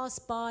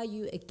passed by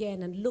you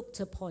again and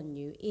looked upon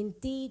you,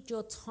 indeed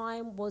your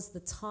time was the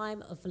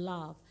time of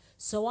love.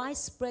 So I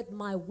spread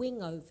my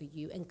wing over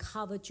you and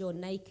covered your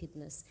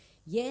nakedness.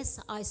 Yes,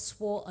 I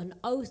swore an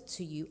oath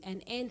to you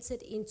and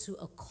entered into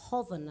a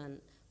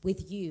covenant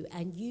with you,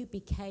 and you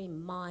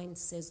became mine,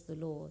 says the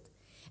Lord.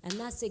 And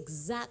that's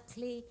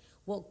exactly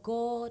what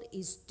God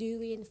is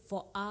doing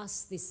for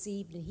us this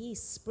evening.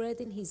 He's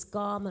spreading his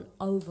garment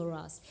over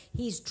us.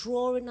 He's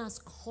drawing us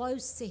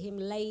close to him,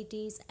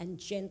 ladies and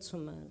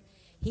gentlemen.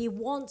 He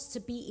wants to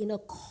be in a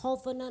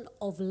covenant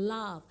of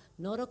love,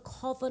 not a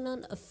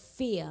covenant of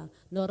fear,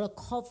 not a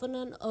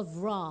covenant of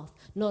wrath,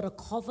 not a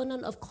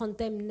covenant of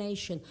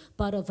condemnation,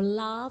 but of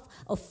love,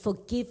 of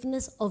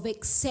forgiveness, of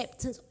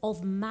acceptance,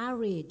 of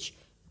marriage.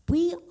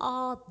 We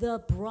are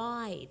the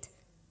bride.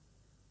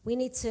 We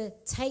need to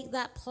take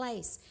that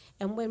place.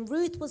 And when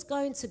Ruth was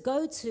going to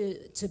go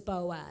to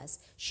Boaz,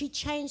 she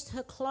changed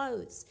her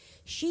clothes.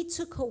 She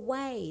took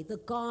away the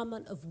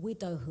garment of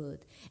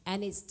widowhood.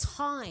 And it's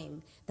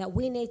time that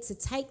we need to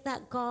take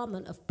that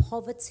garment of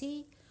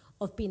poverty,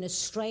 of being a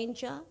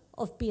stranger,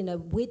 of being a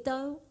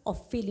widow,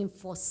 of feeling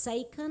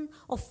forsaken,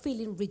 of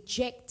feeling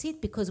rejected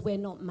because we're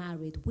not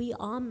married. We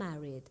are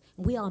married.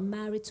 We are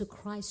married to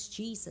Christ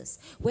Jesus.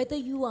 Whether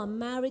you are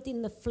married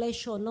in the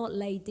flesh or not,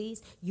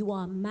 ladies, you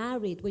are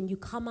married when you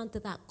come under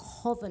that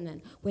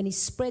covenant, when he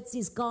spreads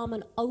his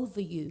garment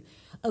over you.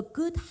 A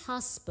good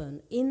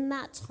husband in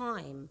that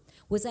time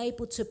was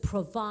able to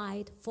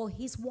provide for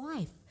his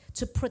wife,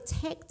 to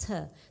protect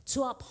her,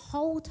 to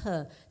uphold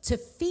her, to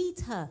feed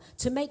her,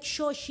 to make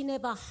sure she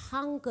never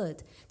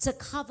hungered, to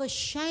cover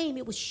shame.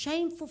 It was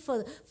shameful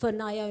for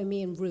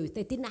Naomi and Ruth.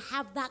 They didn't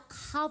have that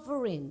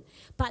covering.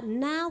 But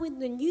now in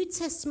the New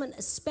Testament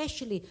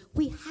especially,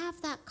 we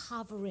have that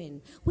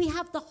covering. We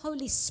have the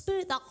Holy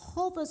Spirit that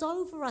hovers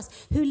over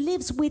us, who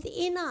lives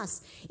within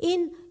us.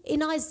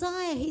 In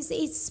Isaiah, he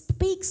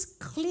speaks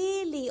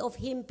clearly of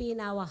him being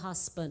our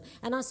husband.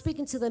 And I'm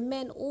speaking to the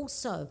men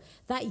also.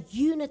 That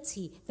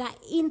unity, that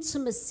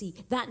intimacy,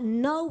 that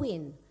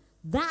knowing,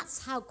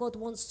 that's how God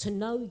wants to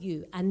know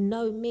you and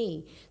know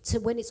me. So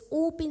when it's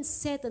all been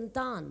said and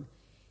done,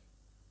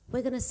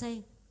 we're going to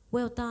say,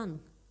 well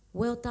done,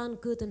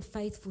 good and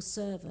faithful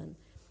servant.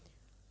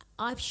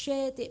 I've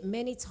shared it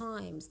many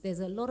times. There's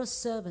a lot of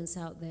servants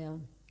out there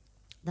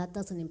that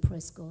doesn't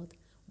impress God.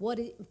 What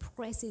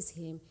impresses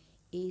him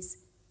is,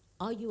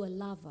 are you a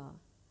lover?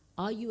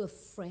 Are you a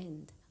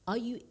friend? Are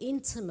you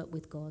intimate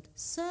with God?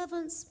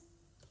 Servants,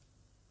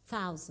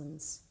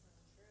 thousands.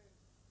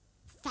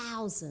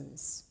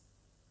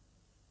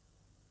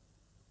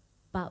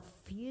 But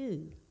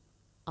few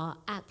are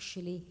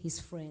actually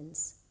his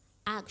friends,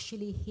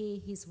 actually hear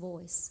his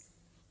voice.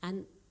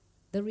 And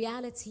the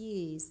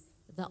reality is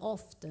that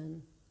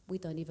often we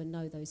don't even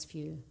know those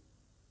few,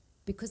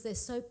 because they're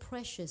so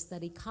precious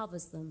that he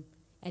covers them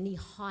and he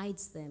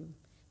hides them,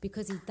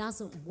 because he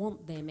doesn't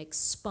want them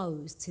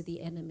exposed to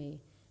the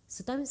enemy.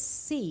 So don't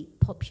seek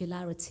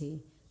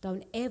popularity.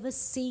 Don't ever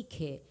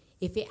seek it.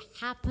 If it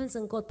happens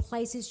and God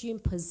places you in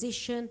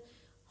position,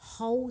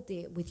 hold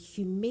it with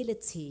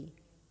humility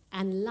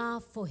and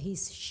love for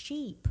his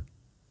sheep.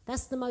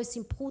 That's the most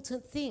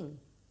important thing,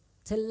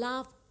 to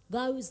love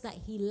those that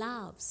he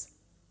loves.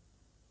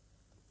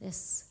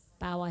 Let's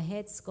bow our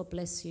heads. God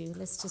bless you.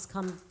 Let's just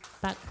come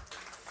back.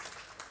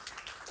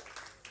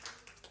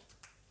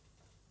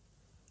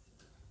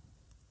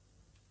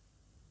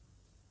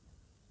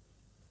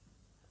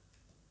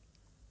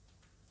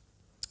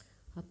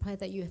 I pray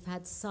that you have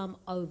had some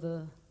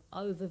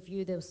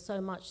overview. There was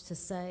so much to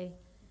say.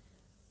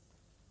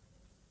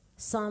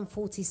 Psalm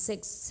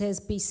 46 says,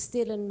 be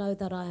still and know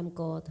that I am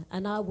God,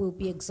 and I will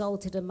be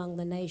exalted among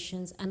the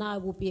nations, and I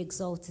will be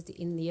exalted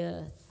in the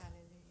earth.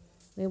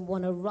 Hallelujah. We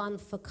want to run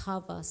for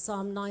cover.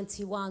 Psalm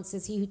 91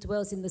 says, he who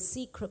dwells in the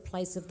secret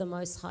place of the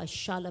Most High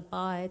shall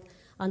abide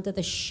under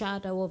the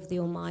shadow of the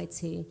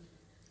Almighty.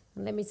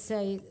 And let me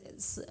say,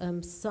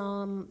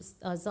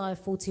 Isaiah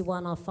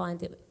 41, I'll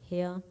find it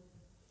here.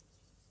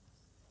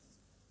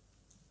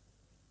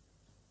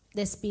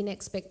 There's been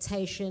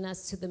expectation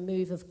as to the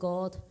move of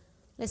God.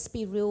 Let's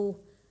be real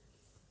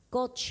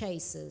God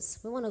chasers.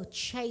 We want to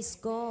chase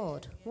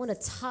God. We want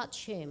to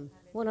touch him.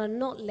 Want to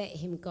not let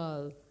him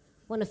go.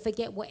 Want to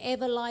forget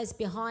whatever lies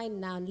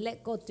behind now and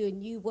let God do a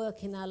new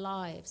work in our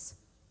lives.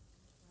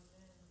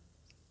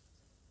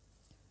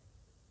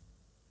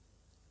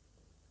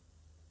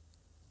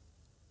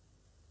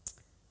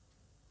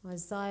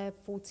 Isaiah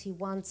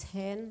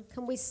 41:10.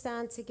 Can we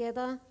stand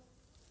together?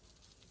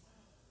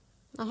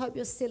 I hope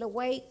you're still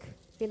awake,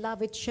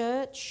 beloved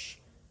church.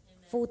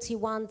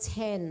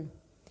 41:10.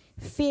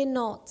 Fear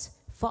not,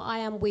 for I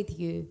am with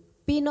you.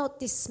 Be not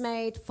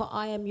dismayed, for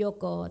I am your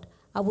God.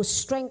 I will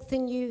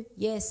strengthen you.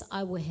 Yes,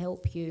 I will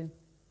help you.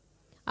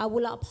 I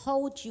will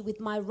uphold you with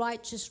my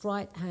righteous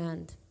right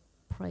hand.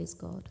 Praise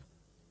God.